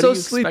asleep? He's What so do you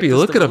expect sleepy. us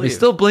Look to at him. He's believe?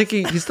 still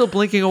blinking. He's still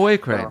blinking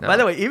awake right now. By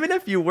the way, even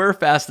if you were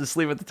fast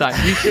asleep at the time,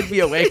 you should be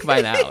awake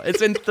by now. It's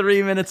been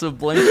 3 minutes of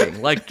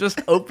blinking. Like,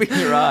 just open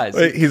your eyes.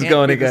 Wait, You he's can't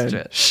going do this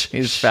again. shit. Shh,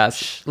 He's shh,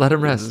 fast. shh. Let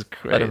him This rest. is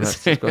Let him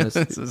rest. He's going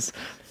to this is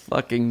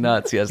fucking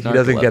nuts. He has He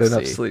doesn't get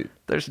enough narcolepsy. sleep.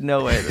 There's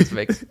no way this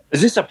makes.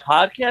 is this a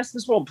podcast?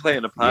 This won't play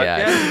in a podcast.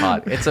 Yeah,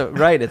 it's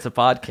a It's a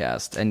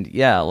podcast, and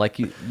yeah, like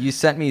you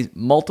sent me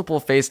multiple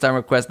FaceTime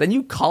requests. Then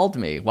you called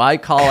me. Why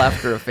call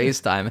after a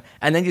FaceTime?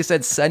 And then you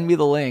said, "Send me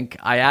the link.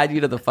 I add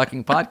you to the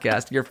fucking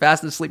podcast." You're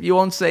fast asleep. You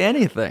won't say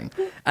anything.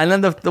 And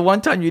then the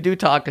one time you do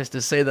talk is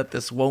to say that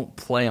this won't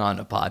play on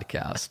a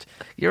podcast.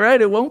 You're right.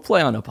 It won't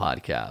play on a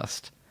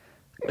podcast.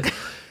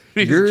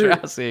 He's You're-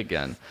 drowsy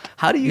again.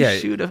 How do you Yeah.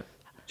 shoot a?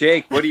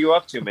 Jake, what are you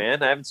up to,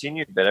 man? I haven't seen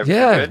you in bed. Everything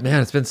Yeah, good?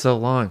 man, it's been so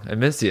long. I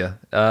miss you.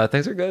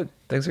 Things are good.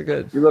 Things are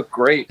good. You look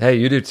great. Hey,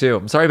 you do too.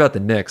 I'm sorry about the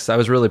Knicks. I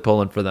was really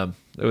pulling for them.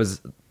 That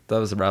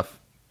was rough.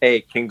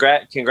 Hey,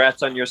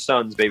 congrats on your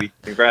sons, baby.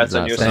 Congrats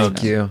on your Thank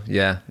sons. you.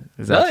 Yeah.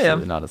 He's I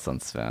absolutely am. not a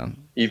Suns fan.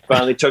 You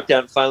finally took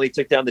down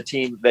the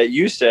team that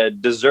you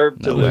said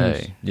deserved to No lose.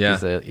 way.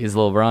 Yeah. He's a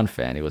LeBron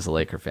fan. He was a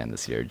Laker fan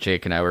this year.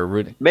 Jake and I were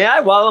rooting. May I,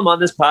 while I'm on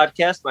this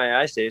podcast, may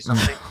I say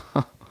something?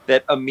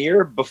 That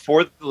Amir,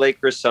 before the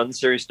Lakers-Suns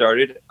series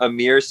started,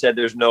 Amir said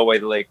there's no way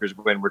the Lakers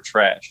win. We're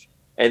trash.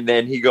 And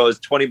then he goes,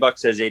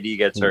 $20 as AD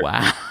gets hurt.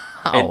 Wow.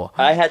 And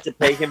I had to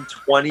pay him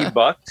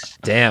 $20.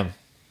 Damn.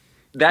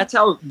 That's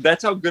how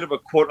good of a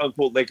quote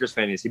unquote Lakers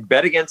fan he is. He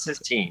bet against his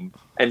team,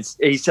 and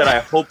he said, "I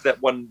hope that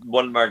one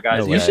of our guys."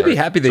 No You way. should be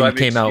happy that So I you have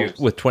came an out excuse.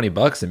 with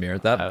 $20, Amir.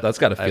 That's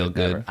got to feel would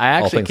good. never. I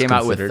all actually things came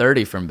out with considered.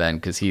 30 from Ben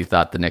because he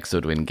thought the Knicks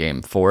would win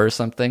Game 4 or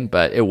something,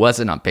 but it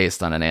wasn't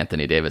based on an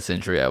Anthony Davis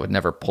injury. I would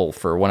never pull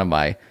for one of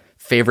my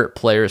favorite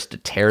players to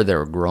tear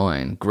their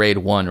groin, grade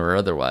 1 or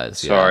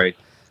otherwise. Yeah. Sorry,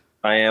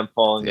 I am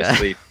falling Yeah.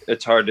 asleep.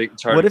 It's hard to.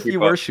 What to if keep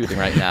you were up. shooting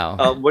right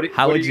now? What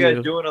How are would you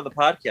guys doing on the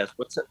podcast?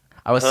 What's it?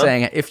 I was Huh?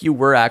 saying, if you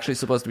were actually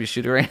supposed to be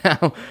shooting right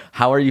now,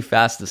 how are you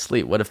fast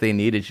asleep? What if they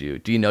needed you?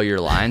 Do you know your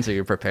lines? Are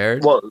you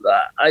prepared? Well,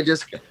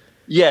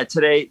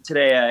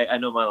 today I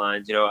know my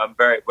lines. You know, I'm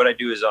very. What I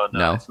do is on.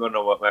 No. If you want to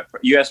know what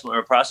you asked what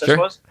my process Sure.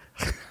 was.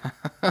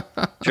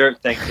 Sure,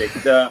 thanks,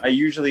 Jake. I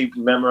usually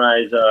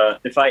memorize.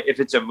 If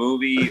it's a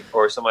movie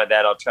or something like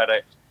that, I'll try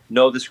to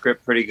know the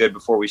script pretty good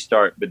before we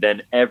start. But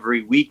then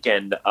every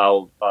weekend,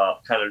 I'll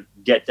kind of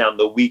get down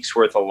the week's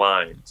worth of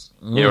lines.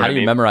 You know How what do I you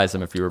mean? memorize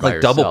them if you were by Like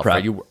yourself? double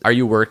prep. Are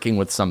you working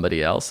with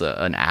somebody else,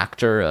 an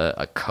actor,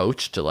 a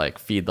coach, to like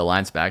feed the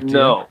lines back to you?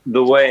 No,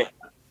 the way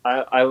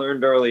I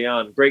learned early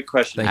on. Great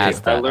question. Thank you.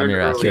 Jake. I learned I'm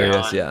early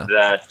curious, on yeah.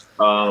 that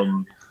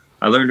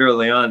I learned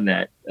early on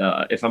that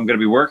if I'm going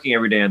to be working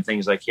every day on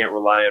things, I can't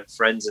rely on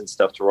friends and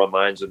stuff to run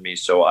lines with me.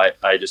 So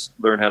I just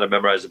learned how to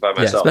memorize it by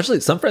Yeah, myself.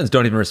 especially some friends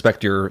don't even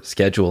respect your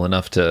schedule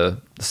enough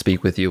to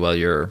speak with you while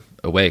you're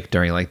awake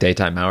during like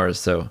daytime hours.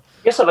 So I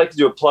guess I'd like to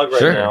do a plug right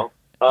Sure. now.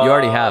 You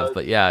already have,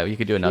 but yeah, you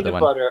could do another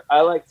peanut one. butter.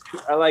 I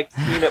like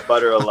peanut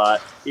butter a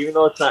lot, even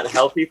though it's not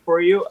healthy for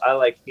you. I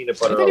like peanut I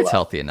butter think a it's lot.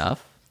 healthy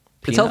enough.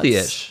 it's Peanuts.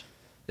 healthy-ish.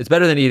 It's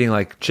better than eating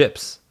like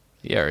chips.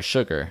 Yeah, or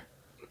sugar.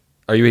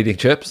 Are you eating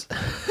chips?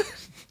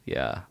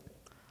 Yeah.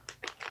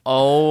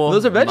 Oh,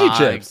 Those are veggie my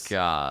chips.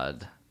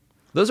 God.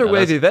 Those are No,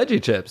 wavy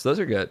veggie chips. Those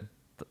are good.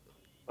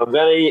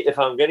 If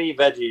I'm gonna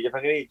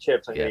eat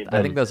chips, I'm gonna Yeah, eat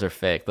I think those are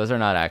fake. Those are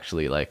not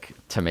actually like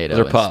tomato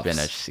They're and puffs.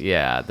 spinach.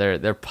 Yeah,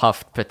 they're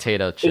puffed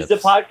potato chips. Is the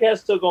podcast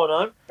still going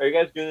on? Are you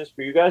guys doing this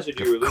for you guys, or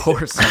do you Of release it?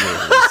 course we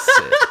release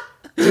it.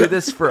 Do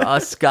this for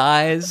us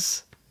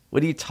guys.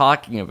 What are you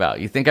talking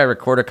about? You think I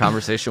record a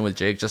conversation with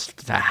Jake just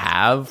to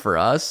have for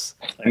us?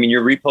 I mean,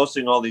 you're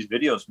reposting all these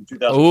videos from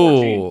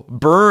 2014. Ooh,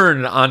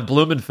 burn on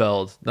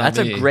Blumenfeld. Not That's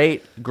me. a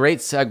great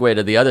segue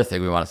to the other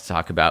thing we wanted to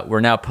talk about.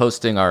 We're now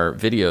posting our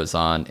videos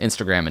on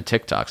Instagram and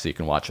TikTok, so you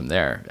can watch them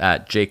there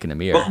at Jake and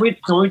Amir. But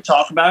can we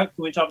talk about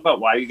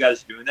why you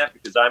guys are doing that?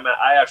 Because I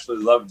actually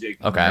love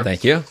Jake. Okay.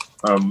 Thank you.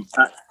 And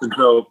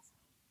so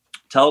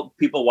tell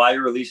people why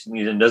you're releasing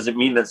these, and does it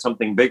mean that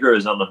something bigger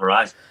is on the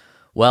horizon?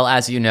 Well,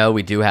 as you know,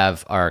 we do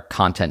have our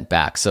content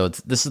back. So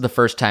this is the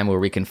first time where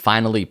we can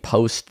finally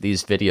post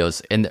these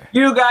videos in there.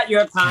 You got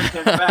your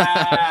content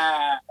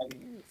back.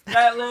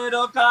 That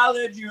little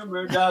college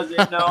humor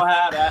doesn't know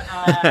how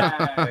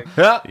to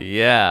act.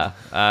 Yeah.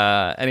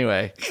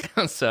 Anyway,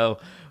 so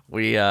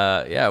we're You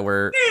got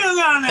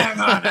that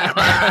content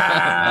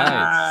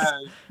back.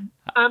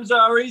 I'm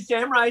sorry,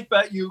 Sam Rice,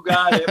 but you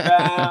got it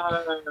back.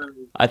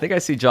 I think I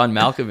see John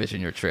Malkovich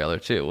in your trailer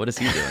too. What is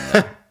he doing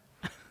there?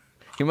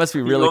 He must be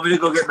You want me really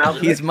to go get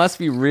Malcolm? he must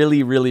be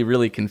really, really,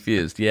 really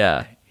confused.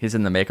 Yeah. He's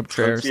in the makeup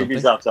chair or See if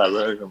he's something. outside.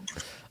 Let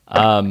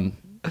him.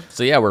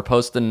 So yeah, we're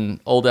posting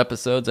old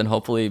episodes and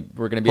hopefully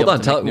we're gonna be Hold able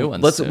on. to make new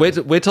ones. Let's soon.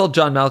 wait till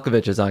John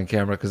Malkovich is on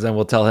camera because then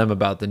we'll tell him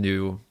about the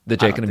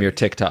Jake and Amir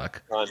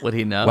TikTok. Would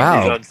he know?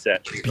 Wow. He's on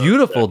set. He's on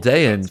Beautiful set.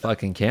 day in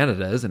fucking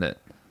Canada, isn't it?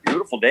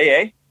 Beautiful day,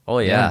 eh? Oh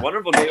yeah.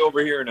 Wonderful day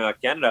over here in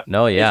Canada.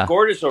 No, yeah. It's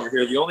gorgeous over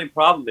here. The only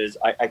problem is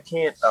I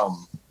can't,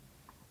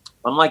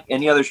 unlike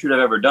any other shoot I've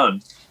ever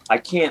done, I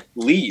can't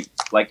leave.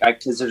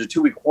 Because there's a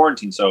 2-week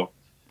quarantine. So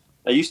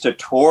I used to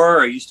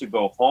tour. I used to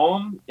go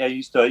home. I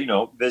used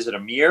to, visit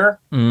Amir.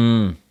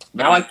 Mm.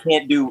 Now I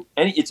can't do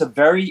any. It's a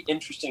very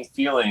interesting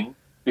feeling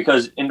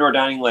because indoor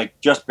dining,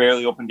 just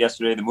barely opened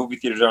yesterday. The movie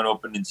theaters aren't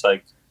open. It's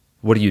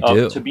What do you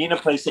do? to be in a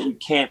place that you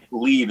can't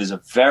leave is a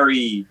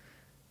very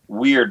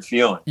weird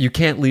feeling. You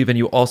can't leave, and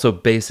you also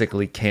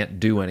basically can't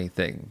do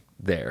anything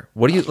there.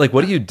 What do you like?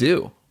 What do you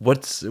do?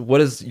 What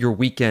is your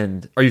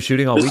weekend? Are you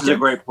shooting all This is a weekend?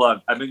 great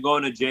plug. I've been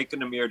going to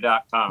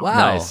jakeandamir.com. Wow,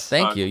 Nice.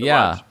 thank you. To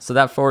Yeah. watch. So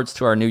that forwards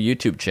to our new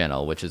YouTube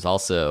channel, which is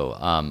also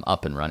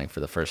up and running for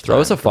the first time.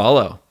 Throw us a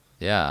follow.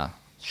 Yeah.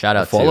 Shout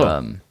out follow.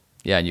 to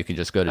yeah, and you can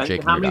just go to And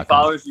how many jakeandamir.com.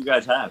 followers do you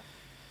guys have?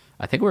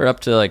 I think we're up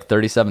to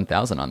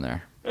 37,000 on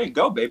there. There you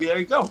go, baby. There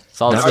you go.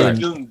 Solid That's Are you start.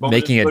 good. doing bonus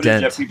Making a footage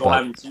dent, that people but-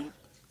 haven't seen?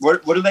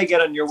 What do they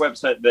get on your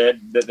website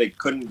that they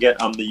couldn't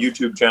get on the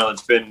YouTube channel?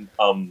 It's been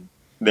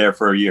there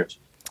for years.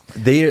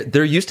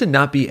 There used to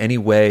not be any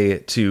way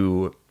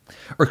to,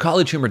 or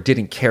College Humor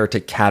didn't care to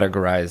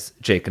categorize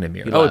Jake and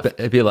Amir.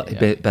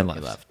 Ben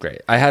left.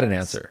 Great. I had an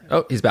answer.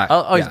 Oh, he's back.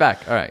 Oh, he's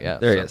back. All right, yeah.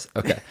 There he is.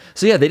 Okay.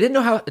 So yeah, they didn't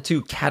know how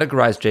to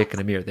categorize Jake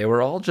and Amir. They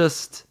were all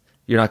just,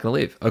 you're not going to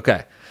leave.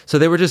 Okay. So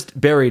they were just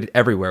buried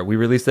everywhere. We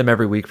released them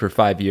every week for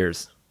 5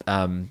 years.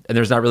 And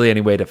there's not really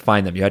any way to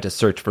find them. You had to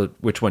search for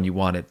which one you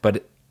wanted.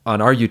 But on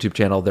our YouTube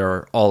channel,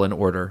 they're all in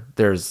order.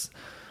 There's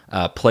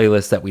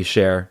playlists that we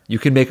share. You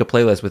can make a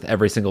playlist with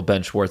every single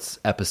Ben Schwartz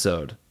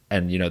episode,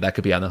 and that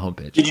could be on the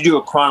homepage. Did you do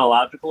a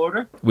chronological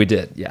order? We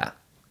did, yeah.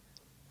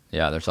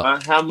 Yeah, there's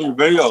how many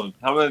videos?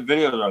 How many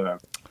videos are there?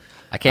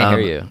 I can't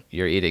hear you.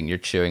 You're eating. You're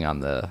chewing on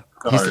the.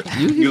 Sorry.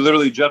 You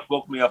literally just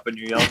woke me up and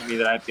you're yelling at me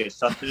that I have to get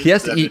sustenance. He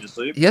has to that eat. to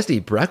sleep. He has to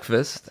eat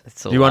breakfast.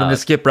 It's so Do you want him to loud.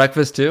 skip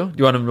breakfast too? Do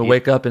you want him to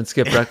wake up and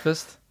skip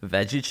breakfast?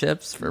 Veggie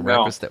chips for No.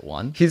 breakfast at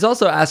 1. He's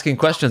also asking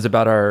questions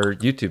about our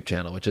YouTube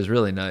channel, which is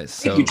really nice.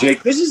 Thank you,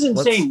 Jake. This is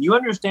insane. You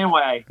understand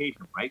why I hate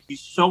him, right? He's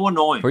so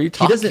annoying. What are you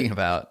doesn't- talking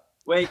about?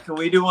 Wait, can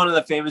we do one of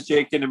the famous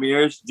Jake and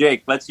Amirs?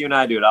 Jake, let's you and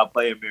I do it. I'll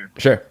play Amir.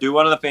 Sure. Do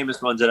one of the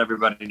famous ones that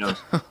everybody knows.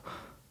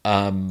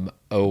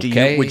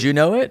 Okay. Would you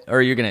know it, or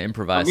are you going to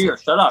improvise? Amir,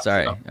 it? shut up.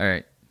 Sorry. Shut up. All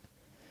right.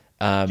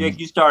 Jake,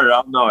 you started.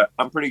 I'll know it.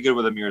 I'm pretty good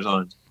with Amir's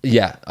lines.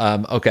 Yeah.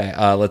 Okay.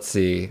 Let's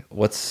see.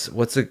 What's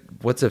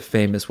a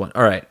famous one?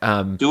 All right.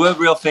 Do a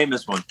real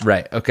famous one.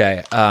 Right.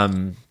 Okay.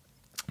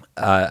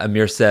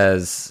 Amir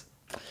says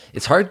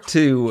it's hard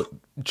to.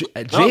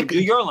 No, Jake, do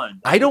your line.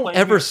 I don't Play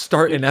ever Amir.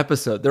 start an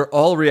episode. They're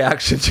all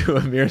reaction to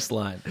Amir's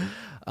line.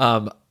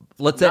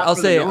 Let's say Not I'll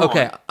for the say new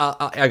okay.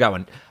 I got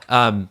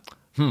one.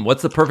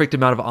 What's the perfect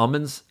amount of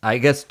almonds? I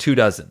guess 2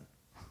 dozen.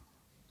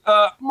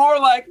 More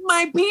like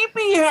my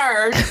pee-pee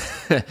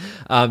hurts.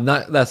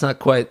 That's not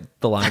quite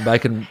the line, but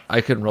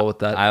I can roll with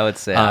that. I would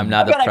say I'm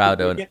not a proud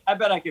owner. I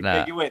bet I can Nah.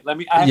 fake it. Wait, I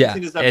haven't Yeah,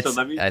 seen this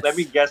episode. it's- Let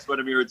me guess what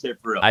Amir would say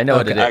for real. I know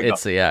Okay. what it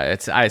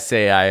is. I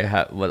say I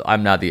have. Well,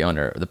 I'm not the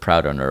owner, the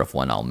proud owner of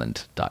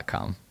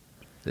onealmond.com.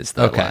 Is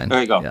the Okay. line?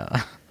 There you go.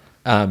 Yeah.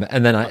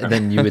 And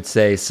then you would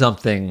say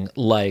something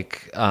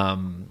like,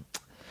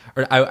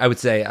 or I would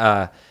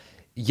say,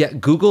 yeah,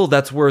 Google,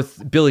 that's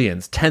worth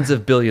billions, tens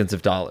of billions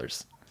of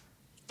dollars.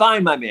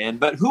 Fine, my man,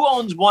 but who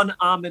owns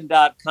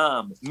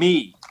onealmond.com?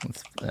 Me.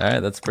 All right,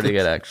 that's pretty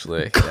good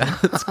actually. Yeah.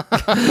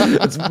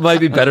 It might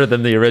be better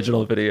than the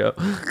original video.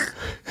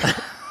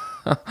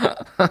 All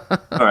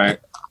right.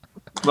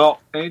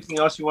 Well, anything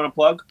else you want to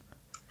plug?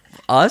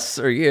 Us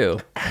or you?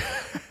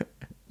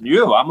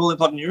 You. I'm only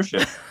plugging your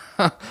shit.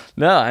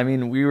 No, I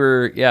mean we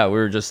were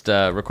just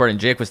recording.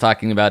 Jake was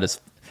talking about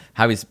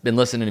how he's been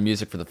listening to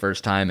music for the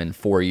first time in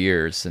 4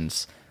 years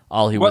since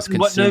all he was What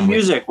consuming. new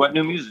music? What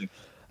new music?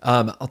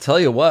 I'll tell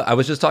you what, I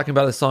was just talking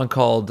about a song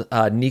called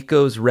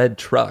Nico's Red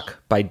Truck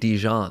by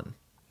Dijon.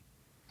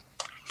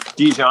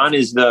 Dijon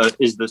is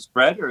the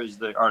spread or is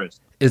the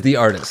artist? Is the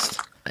artist,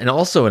 and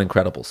also an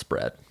incredible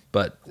spread.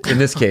 But in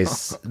this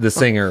case, the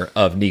singer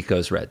of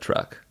Nico's Red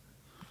Truck.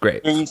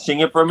 Great. Can you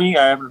sing it for me?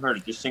 I haven't heard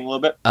it. Just sing a little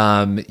bit.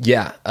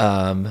 Yeah.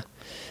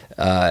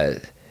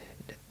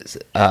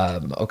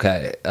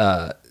 Okay.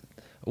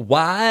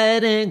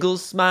 Wide angle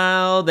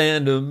smile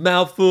and a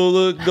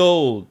mouthful of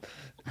gold.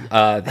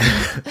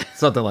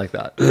 Something like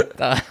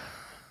that.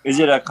 Is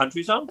it a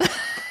country song?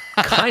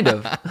 Kind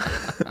of.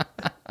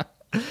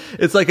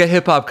 It's like a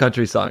hip hop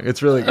country song.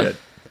 It's really good.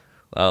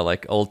 Oh,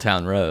 like Old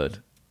Town Road.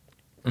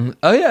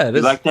 Oh yeah, it You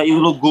is. like that, you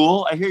little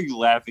ghoul? I hear you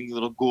laughing, you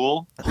little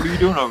ghoul. What are you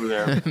doing over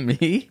there?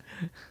 Me?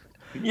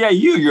 Yeah,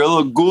 you're a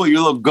little ghoul. You're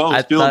a little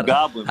ghost. You're a little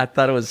goblin. I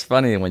thought it was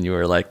funny when you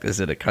were like, "Is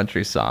it a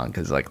country song?"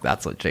 Because like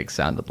that's what Jake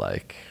sounded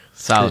like.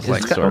 So I was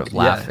like sort of yeah.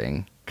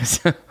 laughing.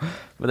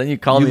 But then you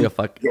called me a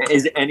fuck.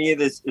 Is any of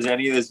this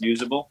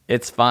usable?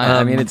 It's fine.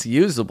 I mean, it's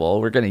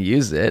usable. We're gonna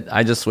use it.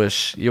 I just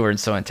wish you weren't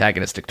so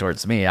antagonistic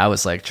towards me. I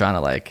was like trying to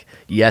like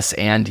yes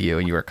and you,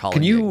 and you were calling.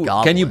 Can me a you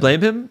goblin.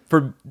 blame him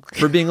for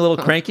being a little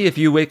cranky if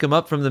you wake him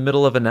up from the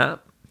middle of a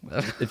nap?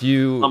 If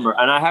you Lumber,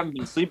 and I haven't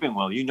been sleeping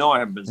well. You know I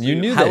haven't been sleeping.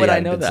 you knew How that would he I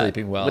hadn't know been that?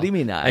 sleeping well. What do you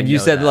mean I And you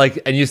know said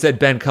that? you said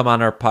Ben, come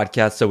on our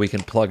podcast so we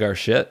can plug our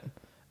shit,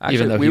 Actually,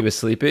 even though we- he was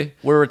sleepy.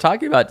 We were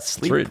talking about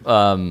rude.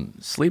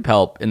 sleep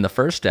help in the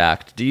first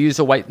act. Do you use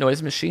a white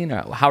noise machine?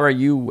 Or how are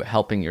you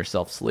helping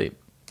yourself sleep?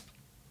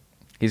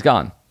 He's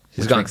gone.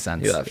 He's Which gone. Makes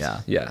sense. He left.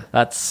 Yeah. Yeah.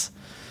 That's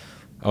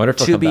I wonder if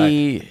he'll to come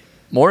be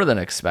more than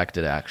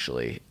expected,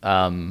 actually.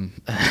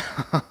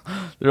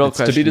 The real back.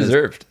 It's to be question is,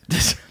 deserved.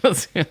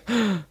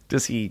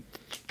 does he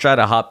try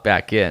to hop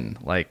back in,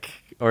 like,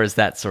 or is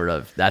that sort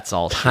of that's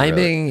all she wrote?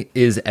 Timing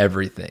is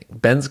everything.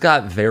 Ben's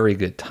got very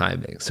good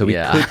timing, so he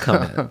Yeah. could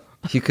come in.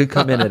 He could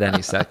come in at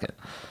any second,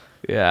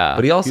 Yeah,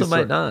 but he also He's might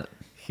sort- not.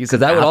 He's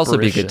Because an that would also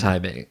be apparition. good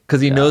timing. Because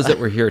he knows that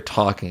we're here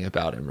talking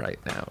about him right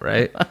now,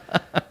 right?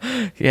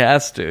 He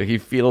has to. He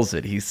feels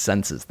it. He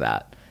senses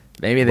that.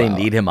 Maybe they Wow.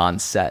 need him on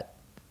set.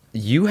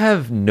 You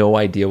have no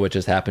idea what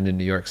just happened in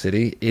New York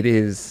City.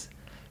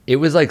 It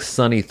was like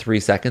sunny 3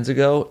 seconds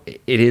ago.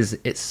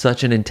 It's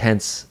such an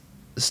intense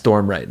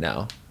storm right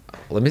now.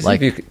 Let me see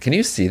Like- if you can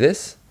you see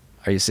this?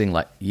 Are you seeing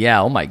like,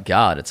 yeah, oh my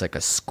God, it's like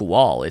a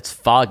squall. It's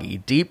foggy,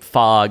 deep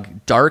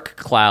fog, dark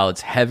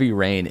clouds, heavy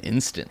rain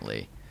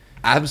instantly.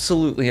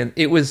 Absolutely. And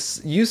it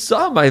was, you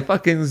saw my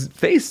fucking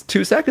face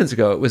 2 seconds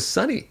ago. It was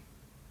sunny.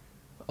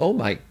 Oh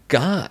my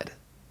God.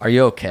 Are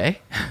you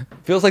okay?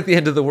 Feels like the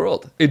end of the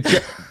world.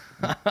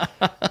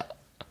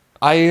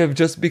 I have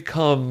just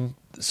become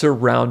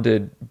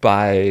surrounded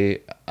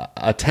by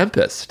a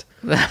tempest.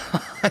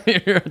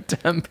 You're a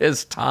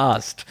tempest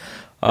tossed.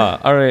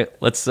 All right,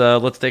 let's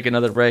take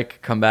another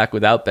break, come back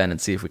without Ben, and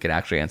see if we can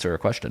actually answer a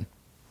question.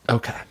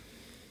 Okay.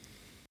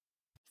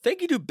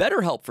 Thank you to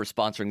BetterHelp for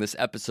sponsoring this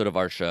episode of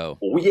our show.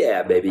 Oh,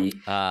 yeah, baby.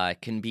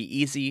 It can be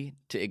easy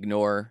to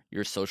ignore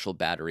your social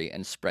battery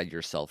and spread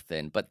yourself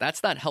thin, but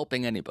that's not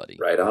helping anybody.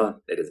 Right on.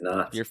 It is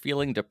not. If you're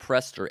feeling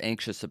depressed or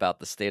anxious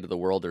about the state of the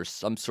world or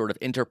some sort of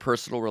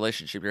interpersonal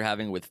relationship you're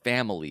having with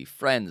family,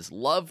 friends,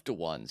 loved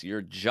ones,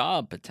 your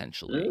job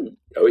potentially.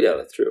 Oh, yeah,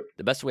 that's true.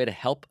 The best way to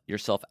help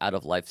yourself out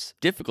of life's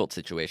difficult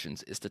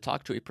situations is to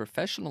talk to a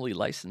professionally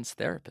licensed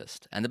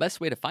therapist. And the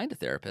best way to find a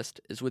therapist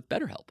is with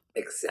BetterHelp.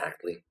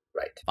 Exactly.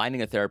 Right.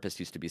 Finding a therapist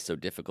used to be so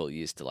difficult. You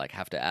used to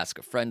have to ask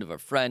a friend of a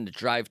friend,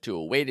 drive to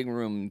a waiting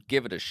room,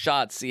 give it a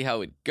shot, see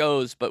how it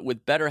goes. But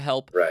with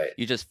BetterHelp, Right.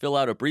 you just fill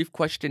out a brief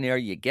questionnaire,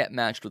 you get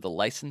matched with a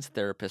licensed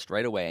therapist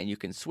right away, and you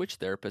can switch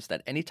therapists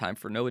at any time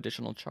for no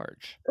additional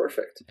charge.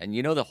 Perfect. And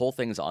you know the whole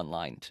thing's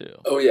online too.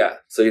 Oh, yeah.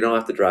 So you don't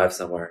have to drive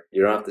somewhere.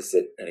 You don't have to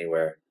sit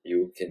anywhere.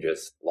 You can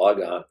just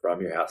log on from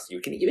your house.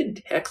 You can even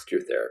text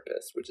your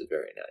therapist, which is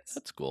very nice.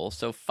 That's cool.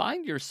 So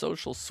find your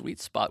social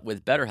sweet spot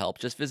with BetterHelp.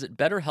 Just visit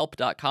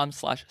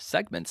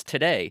betterhelp.com/segments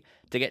today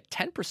to get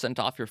 10%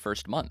 off your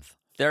first month.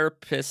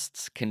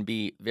 Therapists can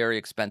be very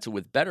expensive.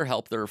 With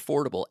BetterHelp, they're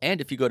affordable.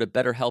 And if you go to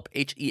betterhelp,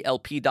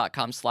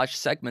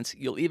 HELP.com/segments,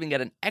 you'll even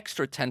get an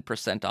extra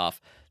 10%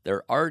 off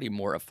their already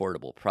more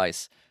affordable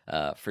price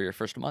for your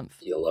first month.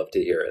 You'll love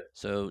to hear it.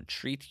 So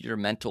treat your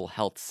mental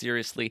health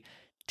seriously.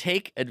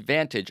 Take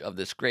advantage of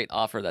this great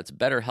offer. That's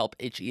BetterHelp,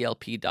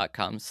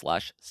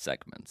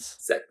 HELP.com/segments.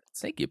 Segments.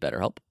 Thank you,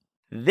 BetterHelp.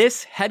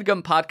 This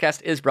HeadGum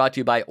podcast is brought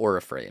to you by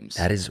Aura Frames.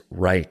 That is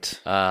right.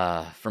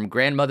 From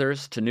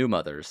grandmothers to new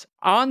mothers,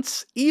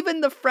 aunts,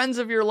 even the friends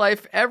of your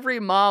life, every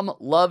mom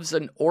loves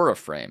an Aura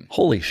frame.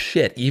 Holy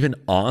shit. Even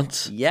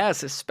aunts?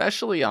 Yes,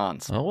 especially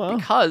aunts. Oh, wow.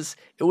 Because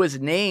it was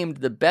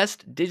named the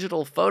best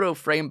digital photo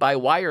frame by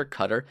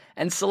Wirecutter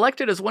and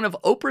selected as one of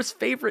Oprah's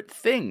favorite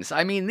things.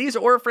 I mean, these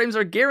Aura frames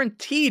are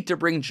guaranteed to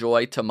bring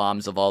joy to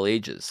moms of all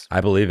ages.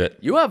 I believe it.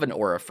 You have an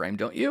Aura frame,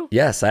 don't you?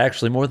 Yes, I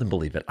actually more than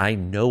believe it. I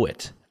know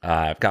it.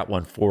 I've got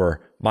one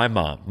for my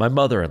mom, my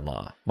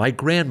mother-in-law, my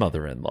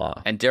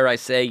grandmother-in-law. And dare I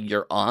say,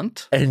 your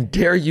aunt? And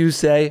dare you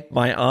say,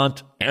 my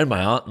aunt and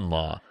my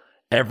aunt-in-law.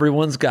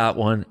 Everyone's got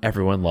one.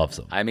 Everyone loves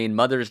them. I mean,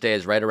 Mother's Day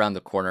is right around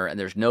the corner, and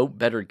there's no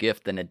better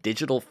gift than a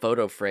digital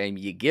photo frame.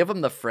 You give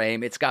them the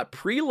frame. It's got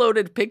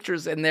preloaded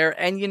pictures in there,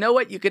 and you know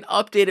what? You can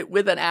update it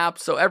with an app,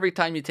 so every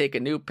time you take a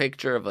new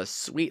picture of a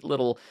sweet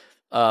little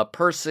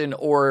person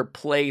or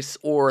place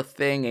or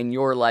thing in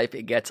your life,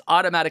 it gets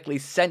automatically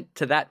sent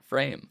to that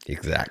frame.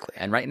 Exactly.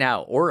 And right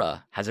now,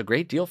 Aura has a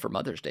great deal for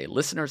Mother's Day.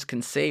 Listeners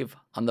can save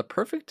on the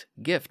perfect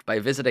gift by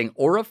visiting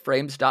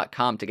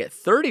auraframes.com to get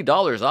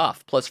 $30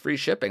 off plus free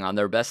shipping on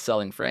their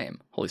best-selling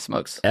frame. Holy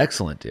smokes.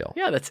 Excellent deal.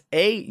 Yeah, that's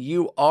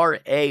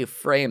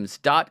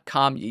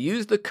auraframes.com. You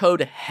use the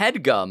code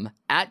HEADGUM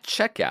at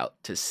checkout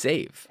to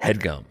save.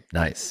 Headgum.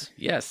 Nice.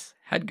 Yes,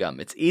 HeadGum.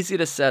 It's easy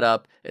to set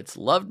up. It's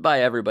loved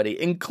by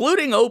everybody,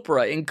 including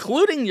Oprah,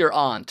 including your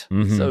aunt.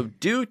 So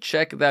do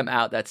check them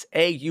out. That's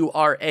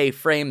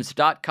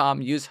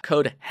auraframes.com. Use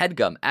code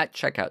HEADGUM at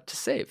checkout to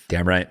save.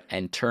 Damn right.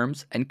 And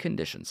terms and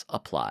conditions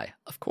apply,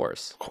 of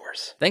course. Of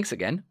course. Thanks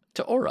again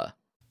to Aura.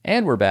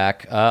 And we're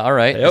back. All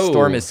right. The Hey-o.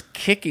 storm is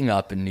kicking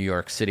up in New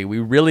York City. We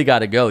really got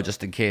to go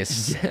just in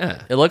case.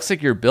 Yeah. It looks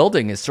like your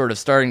building is sort of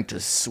starting to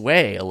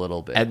sway a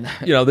little bit. And,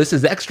 you know, this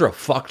is extra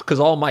fucked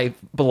because all my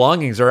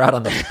belongings are out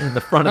in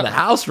the front of the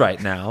house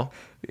right now.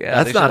 yeah,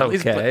 That's they should not at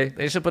least okay.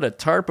 they should put a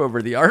tarp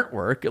over the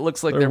artwork. It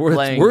looks like they're It's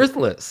playing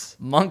worthless.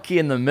 Monkey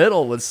in the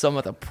Middle with some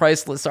of the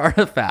priceless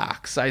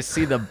artifacts. I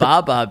see the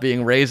Baba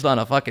being raised on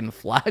a fucking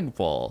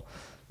flagpole.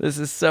 This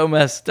is so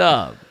messed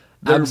up.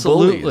 They're bullies.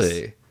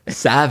 Absolutely.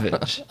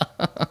 Savage.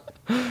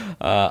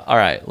 All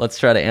right, let's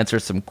try to answer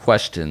some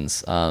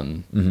questions.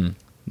 Now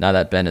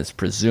that Ben is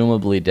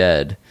presumably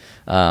dead,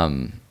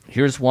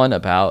 here's one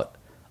about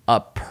a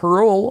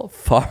pearl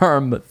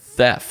farm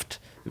theft.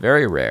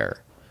 Very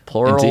rare.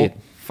 Plural Indeed.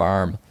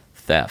 farm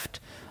theft.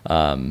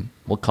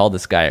 We'll call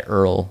this guy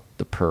Earl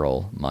the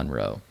Pearl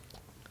Monroe.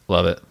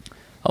 Love it.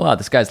 Oh, wow,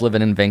 this guy's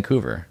living in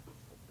Vancouver,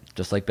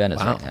 just like Ben is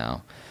Wow. right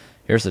now.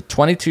 Here's a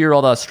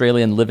 22-year-old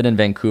Australian living in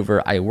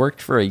Vancouver. I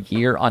worked for a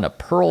year on a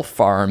pearl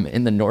farm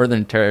in the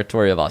Northern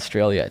Territory of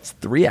Australia. It's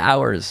 3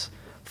 hours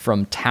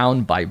from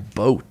town by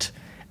boat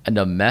and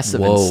a mess of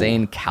Whoa.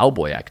 insane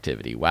cowboy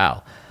activity.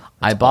 Wow.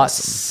 I bought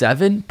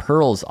 7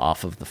 pearls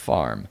off of the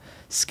farm.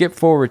 Skip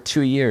forward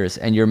 2 years,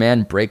 and your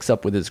man breaks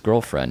up with his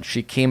girlfriend.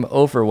 She came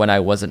over when I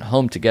wasn't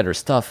home to get her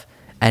stuff,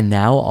 and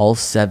now all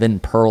 7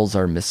 pearls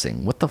are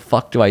missing. What the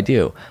fuck do I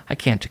do? I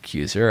can't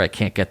accuse her. I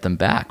can't get them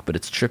back, but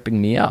it's tripping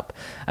me up.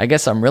 I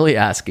guess I'm really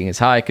asking is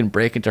how I can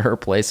break into her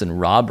place and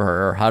rob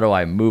her, or how do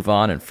I move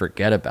on and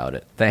forget about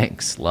it?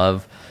 Thanks,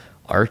 love,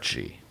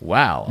 Archie.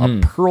 Wow, a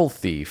pearl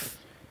thief.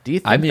 Do you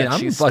think that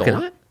she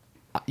stole it?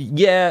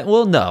 Yeah,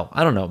 well, no,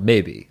 I don't know.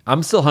 Maybe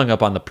I'm still hung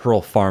up on the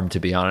pearl farm, to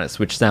be honest,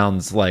 which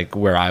sounds like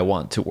where I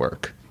want to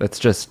work. That's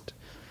just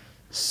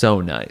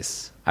so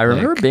nice. I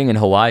remember being in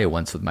Hawaii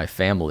once with my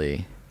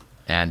family,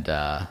 and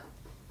there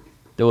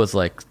was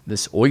like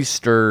this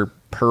oyster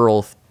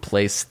pearl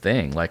place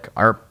thing. Like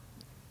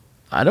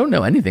I don't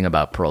know anything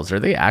about pearls. Are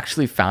they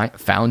actually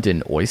found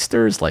in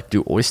oysters? Like,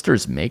 do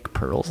oysters make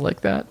pearls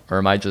like that, or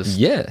am I just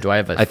do I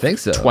have a I think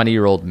so.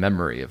 20-year-old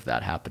memory of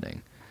that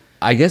happening?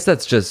 I guess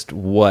that's just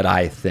what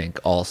I think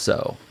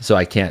also. So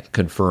I can't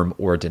confirm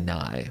or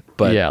deny.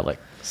 But yeah, like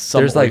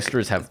some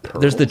oysters have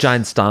pearls. There's the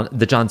John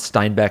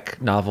Steinbeck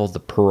novel,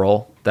 The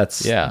Pearl. That's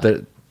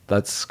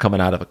that's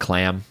coming out of a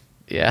clam.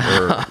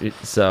 Yeah.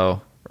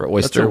 Or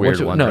oyster. That's a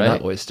weird one, no, right?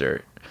 not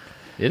oyster.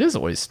 It is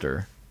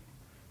oyster.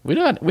 We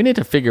need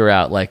to figure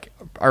out, like,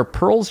 are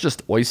pearls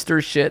just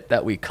oyster shit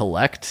that we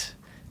collect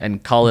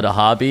and call it a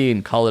hobby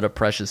and call it a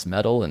precious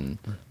metal, and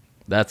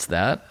that's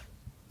that?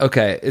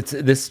 Okay, it's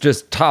this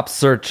just top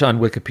search on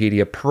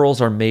Wikipedia.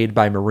 Pearls are made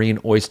by marine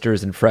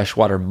oysters and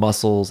freshwater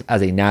mussels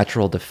as a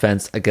natural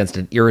defense against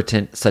an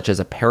irritant such as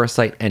a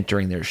parasite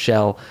entering their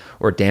shell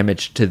or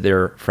damage to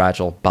their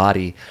fragile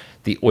body.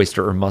 The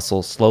oyster or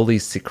mussel slowly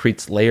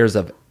secretes layers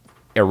of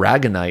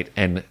aragonite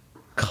and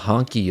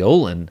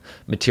conchiolin,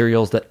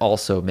 materials that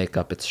also make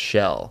up its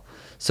shell.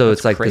 So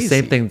it's like crazy. the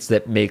same things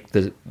that make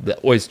the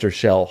oyster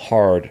shell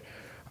hard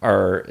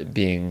are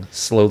being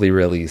slowly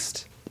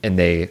released, and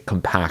they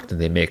compact and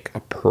they make a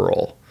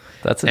pearl.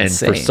 That's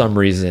insane. And for some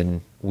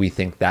reason, we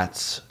think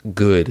that's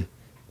good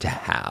to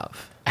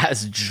have.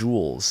 As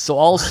jewels. So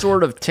I'll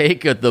sort of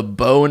take the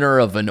boner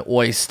of an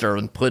oyster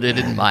and put it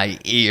in my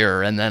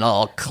ear, and then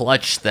I'll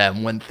clutch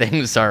them when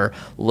things are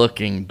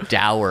looking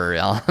dour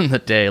on the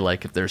day,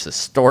 like if there's a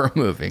storm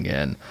moving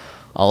in.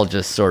 I'll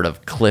just sort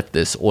of clip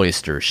this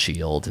oyster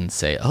shield and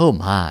say, oh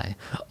my,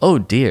 oh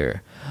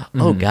dear,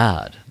 oh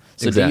God.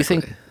 So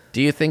Exactly.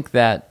 do you think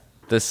that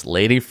this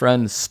lady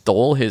friend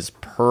stole his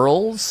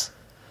pearls?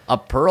 A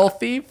pearl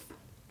thief?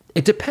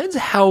 It depends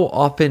how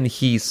often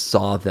he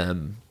saw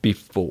them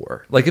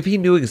before. Like, if he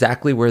knew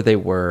exactly where they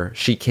were,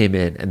 she came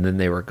in, and then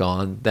they were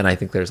gone, then I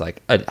think there's,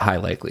 like, a high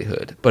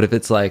likelihood. But if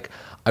it's like,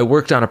 I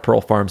worked on a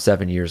pearl farm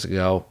 7 years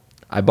ago,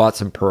 I bought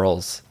some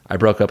pearls, I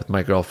broke up with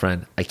my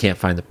girlfriend, I can't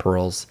find the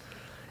pearls,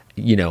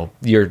 you know,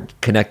 you're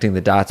connecting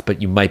the dots,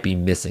 but you might be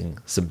missing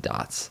some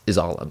dots, is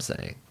all I'm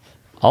saying.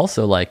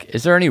 Also, like,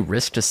 is there any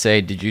risk to say,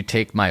 did you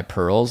take my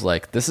pearls?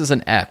 Like, this is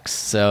an X,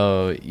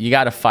 so you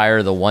got to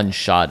fire the one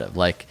shot of,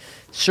 like,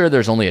 sure,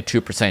 there's only a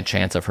 2%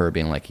 chance of her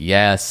being like,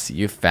 yes,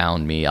 you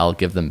found me, I'll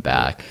give them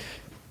back.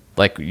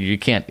 Like, you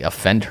can't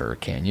offend her,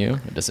 can you?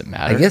 It doesn't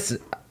matter.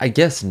 I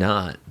guess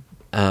not.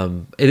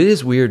 It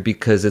is weird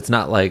because it's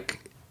not like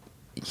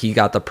he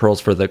got the pearls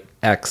for the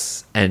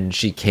ex and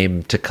she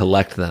came to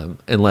collect them,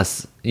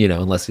 unless you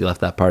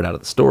left that part out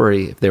of the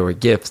story, if they were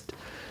gifts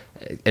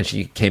and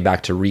she came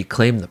back to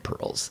reclaim the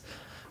pearls.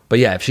 But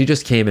yeah, if she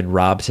just came and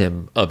robbed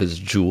him of his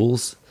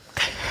jewels,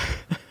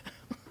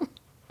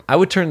 I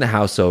would turn the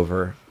house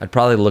over. I'd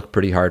probably look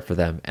pretty hard for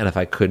them. And if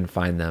I couldn't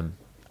find them,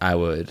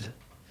 I'd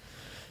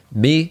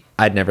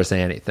never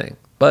say anything.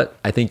 But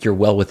I think you're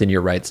well within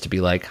your rights to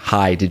be like,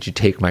 hi, did you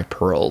take my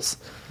pearls?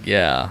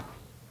 Yeah.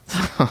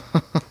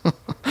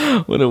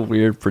 What a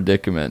weird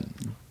predicament.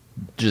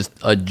 Just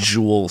a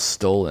jewel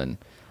stolen.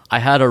 I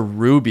had a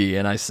ruby,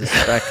 and I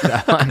suspect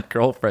that my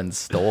girlfriend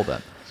stole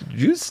them.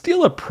 Did you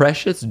steal a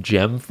precious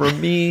gem from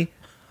me?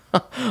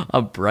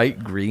 A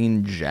bright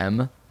green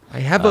gem? I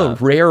have a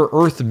rare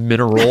earth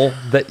mineral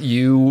that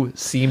you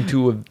seem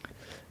to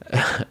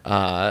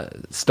have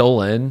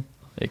stolen.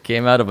 It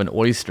came out of an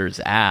oyster's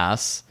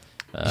ass.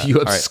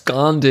 You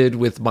absconded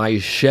with my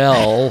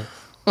shell.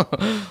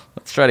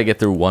 Let's try to get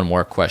through one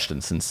more question,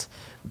 since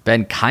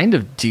Ben kind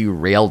of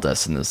derailed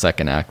us in the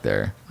second act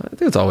there. I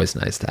think it's always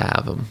nice to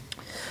have them.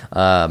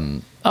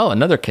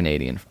 Another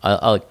Canadian.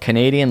 A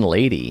Canadian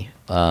lady.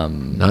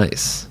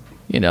 Nice.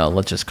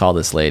 Let's just call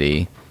this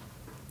lady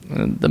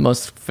the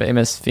most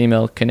famous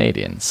female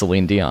Canadian,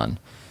 Celine Dion.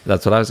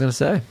 That's what I was going to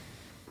say.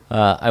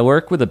 I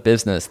work with a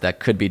business that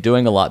could be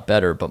doing a lot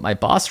better, but my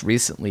boss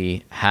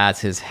recently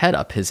has his head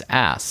up his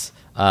ass.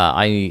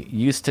 I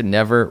used to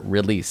never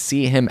really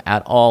see him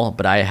at all,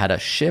 but I had a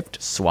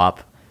shift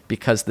swap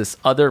because this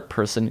other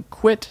person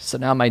quit, so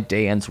now my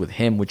day ends with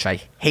him, which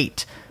I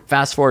hate.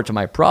 Fast forward to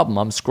my problem,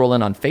 I'm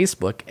scrolling on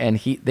Facebook, and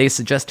they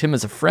suggest him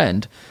as a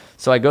friend.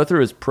 So I go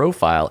through his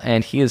profile,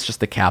 and he is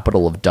just the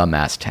capital of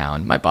dumbass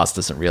town. My boss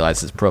doesn't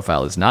realize his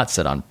profile is not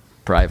set on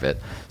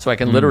private, so I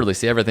can literally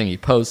see everything he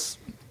posts,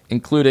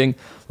 including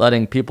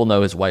letting people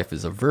know his wife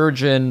is a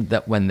virgin,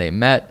 that when they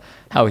met,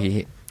 how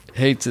he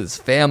hates his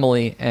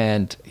family,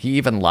 and he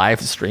even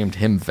live streamed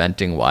him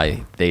venting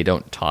why they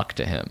don't talk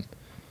to him.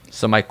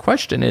 So my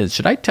question is,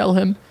 should I tell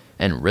him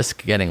and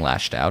risk getting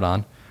lashed out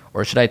on?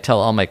 Or should I tell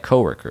all my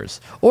coworkers?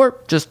 Or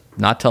just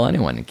not tell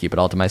anyone and keep it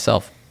all to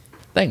myself?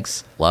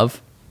 Thanks,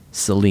 love.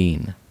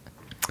 Celine.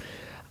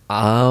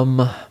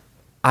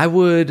 I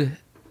would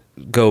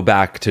go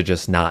back to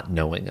just not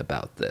knowing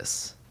about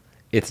this.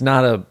 This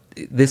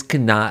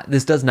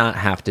does not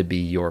have to be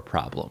your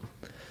problem.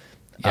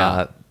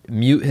 Yeah.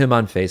 Mute him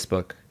on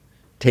Facebook.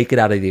 Take it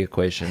out of the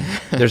equation.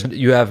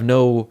 You have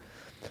no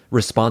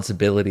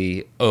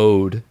responsibility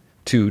owed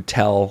to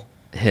tell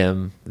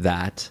him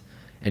that,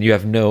 and you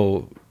have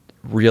nothing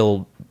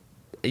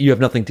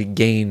to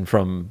gain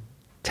from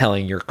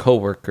telling your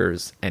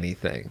coworkers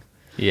anything.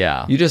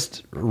 Yeah. You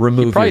just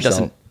remove He probably yourself.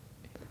 doesn't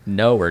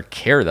know or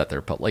care that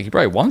they're public. Like, he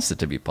probably wants it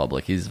to be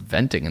public. He's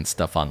venting and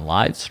stuff on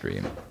live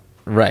stream.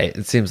 Right.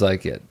 It seems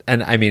like it.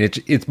 And I mean,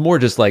 it's more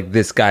just like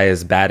this guy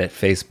is bad at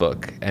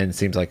Facebook and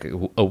seems like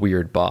a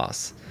weird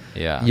boss.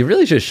 Yeah. You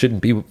really just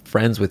shouldn't be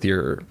friends with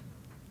your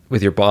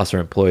boss or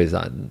employees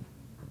on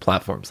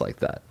platforms like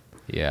that.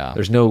 Yeah.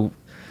 There's no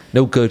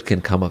good can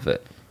come of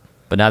it.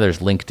 But now there's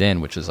LinkedIn,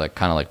 which is like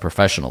kind of like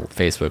professional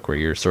Facebook, where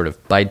you're sort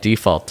of by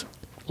default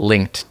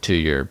linked to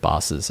your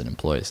bosses and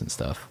employees and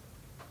stuff.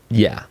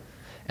 Yeah.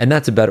 And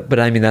that's a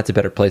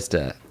better place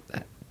to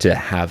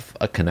have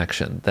a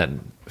connection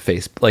than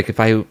Facebook. Like if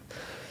I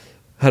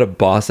had a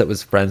boss that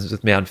was friends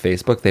with me on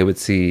Facebook, they would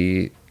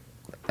see,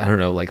 I don't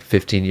know, like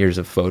 15 years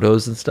of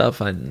photos and stuff,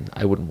 and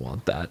I wouldn't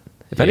want that.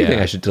 If anything,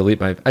 Yeah. I should delete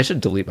my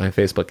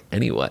Facebook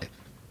anyway.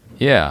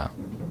 Yeah.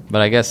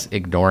 But I guess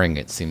ignoring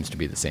it seems to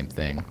be the same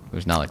thing.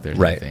 It's not like there's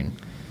Right. anything.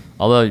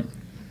 Although,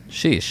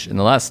 sheesh, in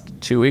the last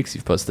 2 weeks,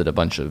 you've posted a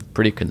bunch of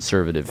pretty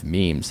conservative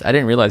memes. I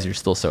didn't realize you're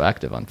still so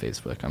active on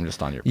Facebook. I'm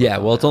just on your Yeah,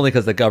 profile well, it's now. only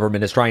because the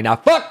government is trying to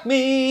fuck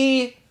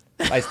me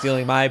by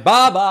stealing my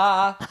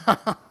baba.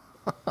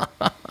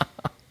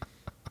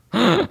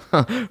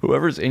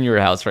 Whoever's in your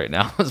house right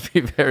now must be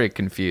very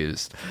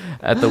confused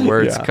at the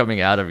words Yeah.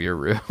 coming out of your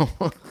room.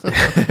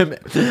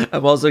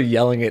 I'm also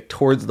yelling it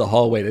towards the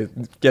hallway to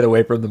get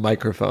away from the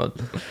microphone.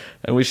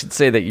 And we should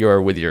say that you're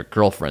with your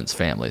girlfriend's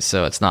family,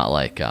 so it's not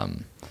like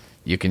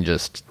you can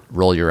just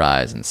roll your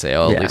eyes and say,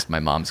 "Oh, Yeah. at least my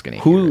mom's gonna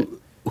hear it."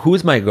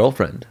 Who's my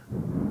girlfriend?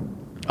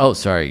 Oh,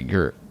 sorry,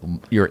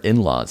 your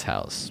in-laws'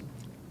 house.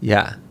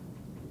 Yeah.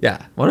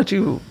 Why don't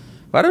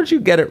you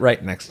get it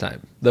right next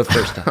time, the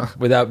first time,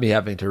 without me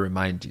having to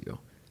remind you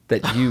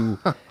that you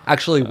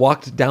actually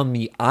walked down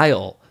the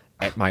aisle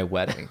at my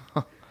wedding.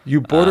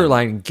 You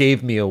borderline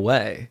gave me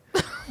away.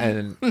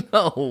 And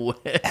No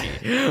way.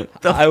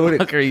 The I would-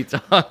 fuck are you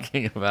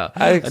talking about?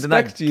 I did not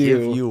expect you-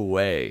 give you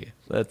away.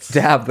 That's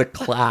to have the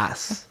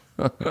class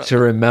to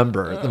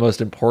remember the most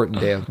important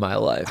day of my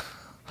life.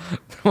 the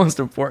most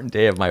important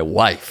day of my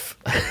wife.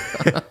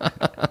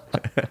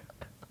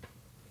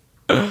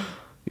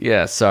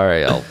 Yeah,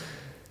 sorry. I'll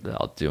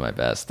do my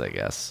best, I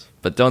guess.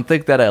 But don't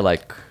think that I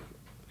like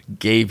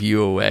gave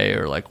you away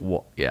or like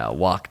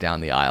walk down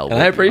the aisle. And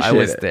with I you. appreciate I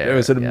was it. there. It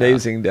was an yeah.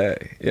 amazing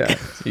day. Yeah.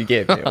 You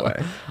gave me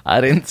away. I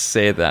didn't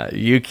say that.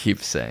 You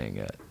keep saying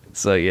it.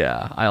 So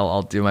yeah,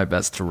 I'll do my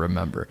best to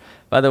remember.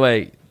 By the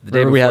way, the day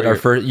Remember we had before our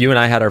first, you and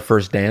I had our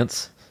first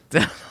dance.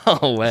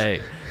 No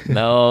way.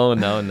 No.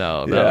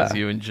 That Yeah. was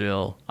you and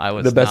Jill. I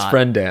was The best not.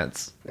 friend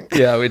dance.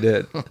 Yeah, we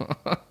did.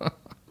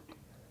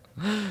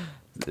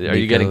 Are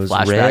you getting Nico's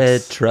flashbacks?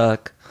 Red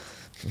truck.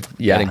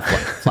 Yeah. Getting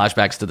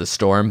flashbacks to the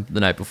storm the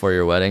night before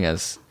your wedding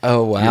as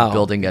Oh, wow. your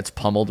building gets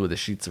pummeled with the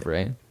sheets of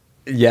rain.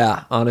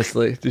 Yeah,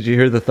 honestly. Did you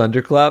hear the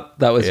thunderclap?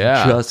 That was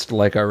Yeah. just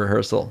like our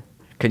rehearsal.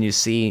 Can you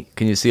see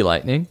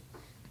lightning?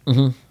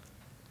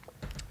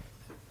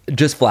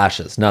 Just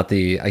flashes,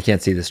 I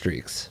can't see the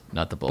streaks.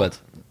 Not the bolt. But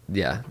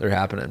yeah, they're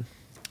happening.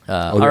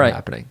 all They're right.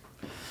 happening.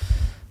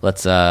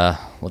 Let's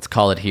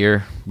call it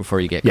here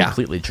before you get Yeah.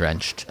 completely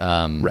drenched.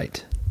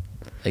 Right.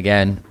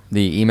 Again,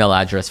 the email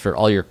address for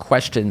all your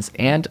questions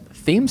and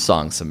theme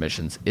song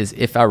submissions is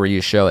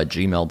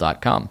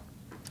ifhowreyoushow@gmail.com.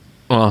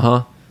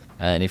 Uh-huh.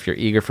 And if you're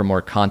eager for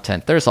more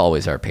content, there's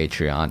always our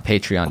Patreon,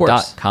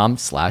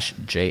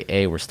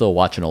 patreon.com/JA. We're still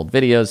watching old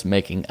videos,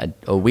 making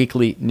a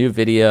weekly new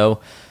video,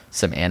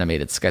 some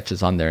animated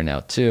sketches on there now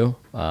too.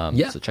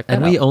 Yeah. So check that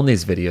and out. we own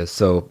these videos,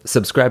 so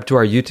subscribe to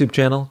our YouTube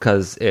channel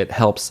because it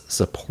helps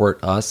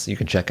support us. You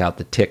can check out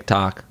the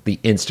TikTok, the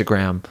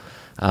Instagram.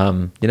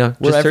 Just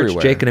We're search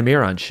everywhere. Jake and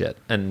Amir on shit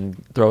and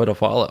throw it a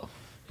follow.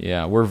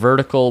 Yeah, we're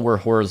vertical, we're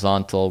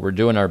horizontal, we're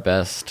doing our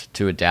best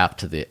to adapt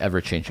to the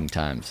ever-changing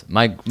times.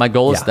 My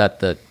goal is Yeah. that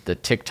the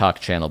TikTok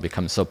channel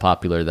becomes so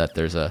popular that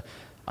there's a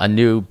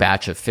new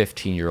batch of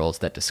 15-year-olds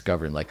that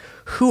discover, like,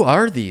 who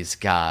are these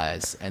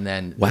guys? And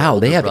then the Wow,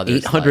 they older have brothers,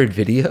 800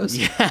 like, videos?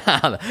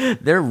 Yeah,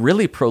 they're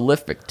really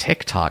prolific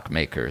TikTok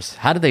makers.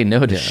 How do they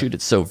know to shoot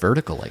it so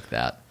vertical like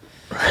that?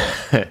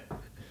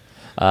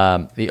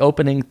 The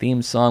opening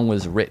theme song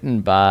was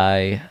written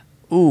by...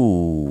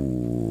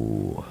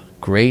 Ooh,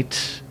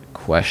 great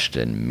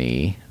question,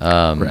 me.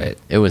 Right.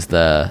 It was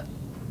the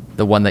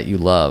one that you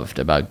loved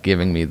about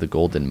giving me the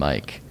golden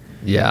mic.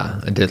 Yeah,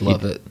 I did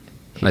love it.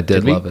 I Did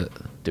did we- love it.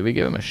 Did we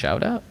give him a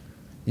shout out?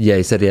 Yeah,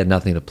 he said he had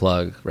nothing to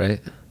plug, right?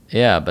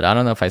 Yeah, but I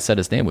don't know if I said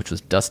his name, which was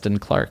Dustin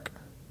Clark.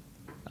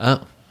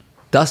 Oh,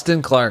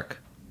 Dustin Clark.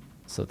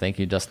 So thank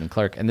you, Dustin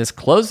Clark. And this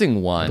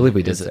closing one, I believe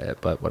we did say it,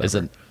 but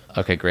whatever.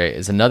 Okay, great.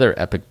 Is another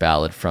epic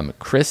ballad from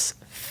Chris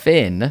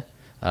Finn,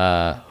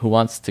 who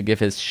wants to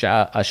give a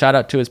shout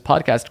out to his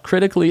podcast,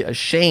 Critically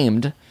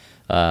Ashamed,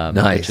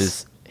 Nice. which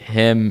is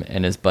him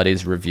and his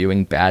buddies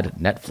reviewing bad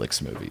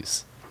Netflix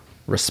movies.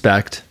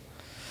 Respect.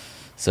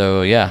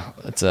 So yeah,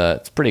 it's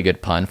a pretty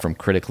good pun from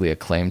critically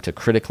acclaimed to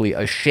critically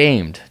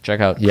ashamed.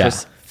 Check out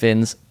Chris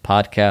Finn's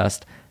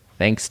podcast.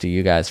 Thanks to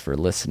you guys for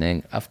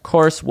listening. Of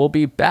course, we'll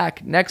be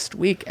back next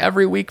week,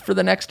 every week for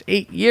the next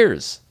 8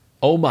 years.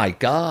 Oh my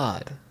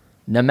God.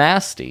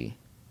 Namaste.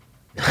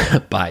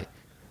 Bye.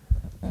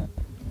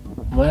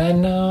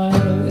 When I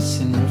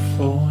listen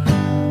before,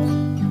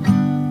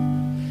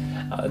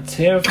 a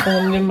tear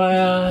formed in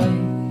my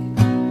eye.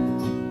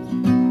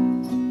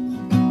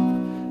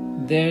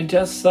 They're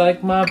just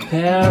like my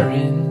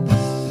parents.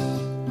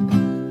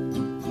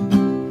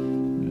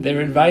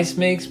 Their advice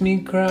makes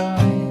me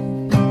cry.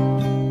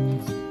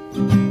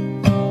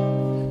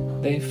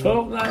 They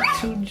float like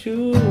two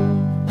jewels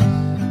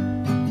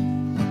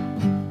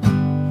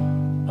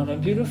on a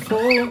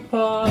beautiful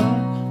part.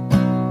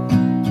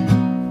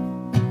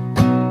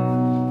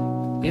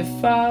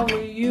 If I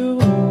were you,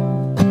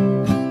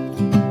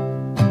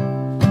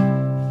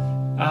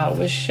 I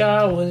wish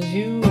I was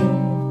you.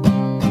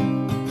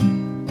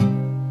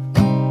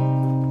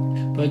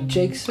 But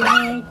Jake's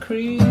a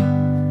creep.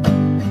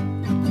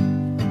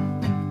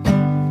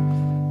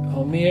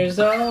 Homer's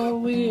a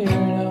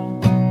weirdo.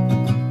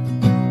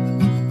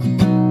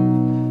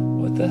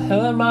 What the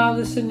hell am I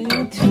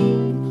listening to?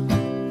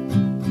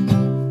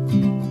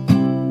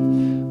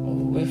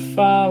 Oh, if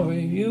I were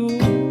you,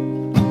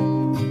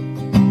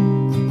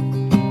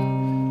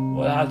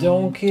 well, I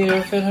don't care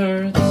if it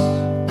hurts.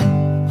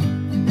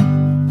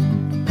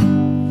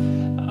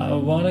 I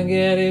wanna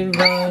get it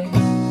right.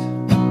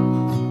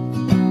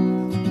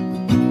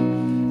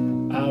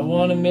 I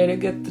wanna make it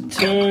get the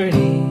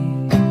dirty.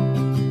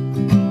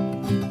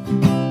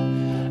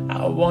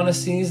 I wanna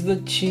seize the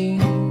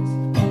cheese.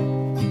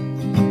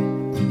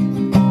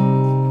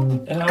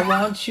 And I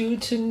want you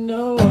to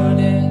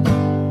notice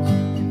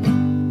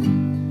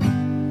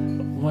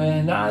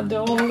when I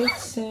don't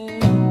listen.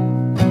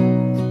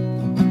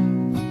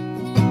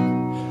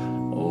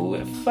 Oh,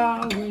 if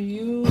I were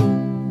you,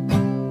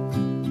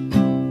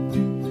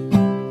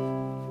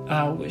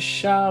 I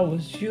wish I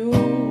was you.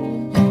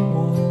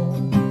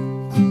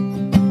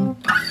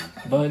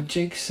 But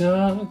Jake's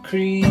a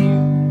creep,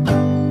 and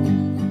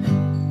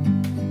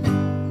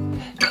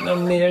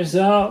Amir's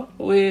a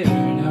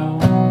weirdo.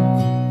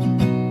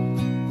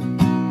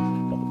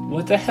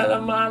 What the hell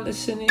am I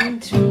listening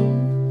to?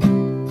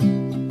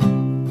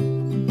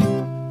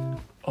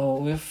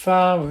 Oh, if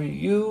I were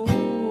you,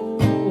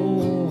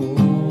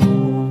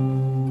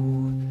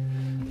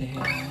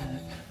 yeah.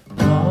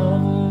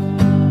 Mom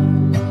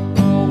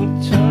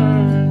would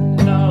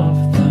turn off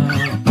the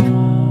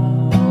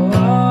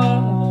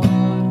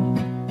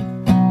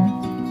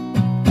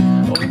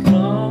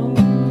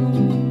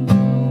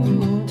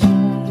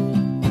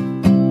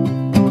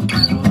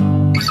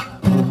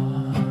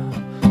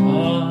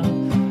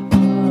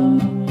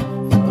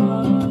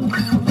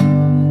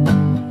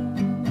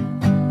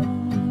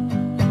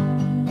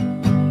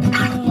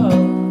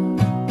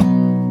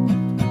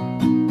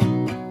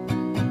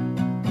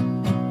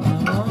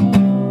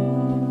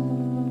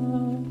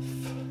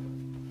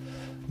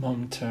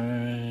Mom,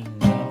 turn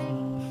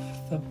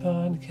off the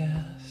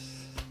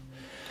podcast.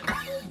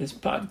 This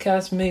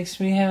podcast makes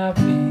me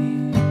happy.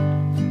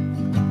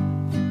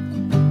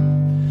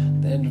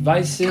 The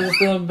advice is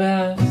the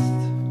best.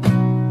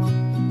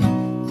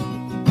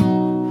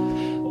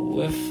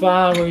 Oh, if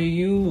I were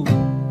you,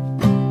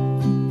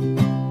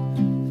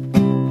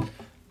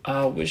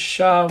 I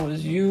wish I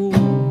was you.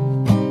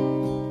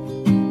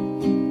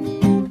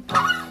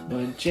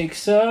 But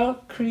Jake's a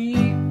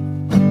creep.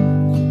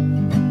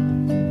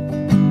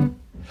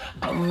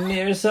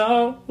 Amir's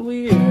a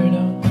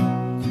weirdo.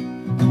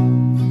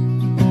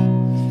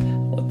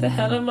 What the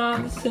hell am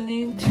I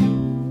listening to?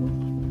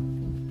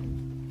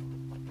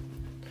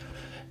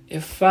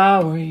 If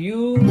I were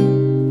you,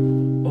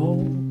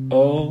 oh,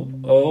 oh,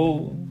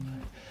 oh.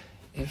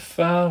 If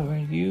I were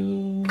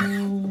you.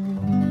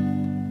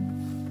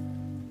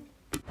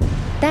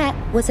 That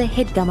was a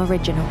HeadGum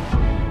original.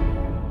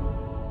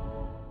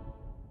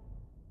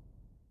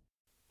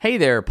 Hey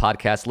there,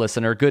 podcast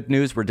listener. Good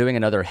news. We're doing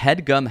another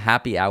HeadGum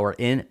Happy Hour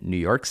in New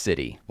York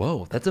City.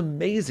 Whoa, that's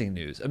amazing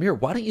news. Amir,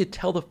 why don't you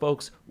tell the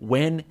folks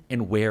when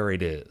and where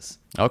it is?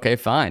 Okay,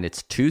 fine.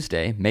 It's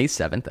Tuesday, May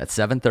 7th at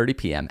 7:30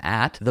 p.m.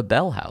 at the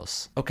Bell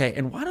House. Okay,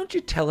 and why don't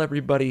you tell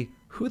everybody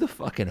who the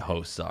fucking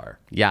hosts are?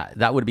 Yeah,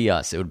 that would be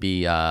us. It would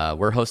be,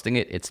 we're hosting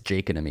it. It's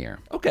Jake and Amir.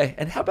 Okay,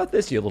 and how about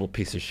this, you little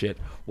piece of shit?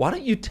 Why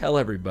don't you tell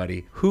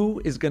everybody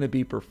who is going to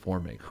be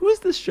performing? Who is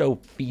this show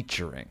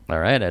featuring? All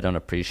right, I don't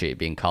appreciate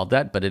being called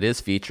that, but it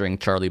is featuring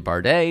Charlie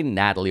Bardet,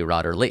 Natalie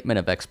Rotter-Laitman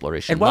of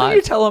Exploration And why Live. don't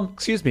you tell them,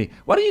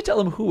 why don't you tell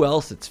them who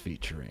else it's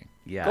featuring?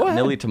 Yeah, Go ahead.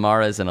 Nili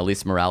Tamares and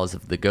Elise Morales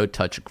of the Go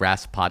Touch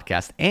Grass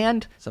podcast,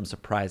 and Some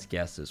surprise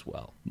guests as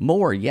well.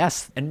 more.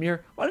 Yes. And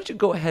Mir, why don't you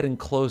go ahead and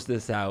close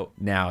this out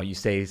now? You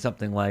say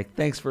something like,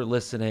 thanks for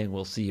listening.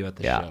 We'll see you at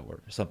the Yeah. show, or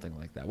something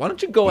like that. Why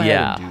don't you go ahead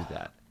Yeah. and do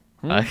that?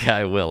 Okay,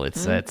 I will.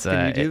 It's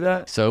Can you do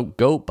that? So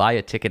go buy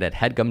a ticket at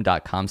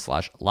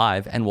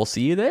headgum.com/live, and we'll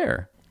see you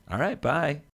there. All right, bye.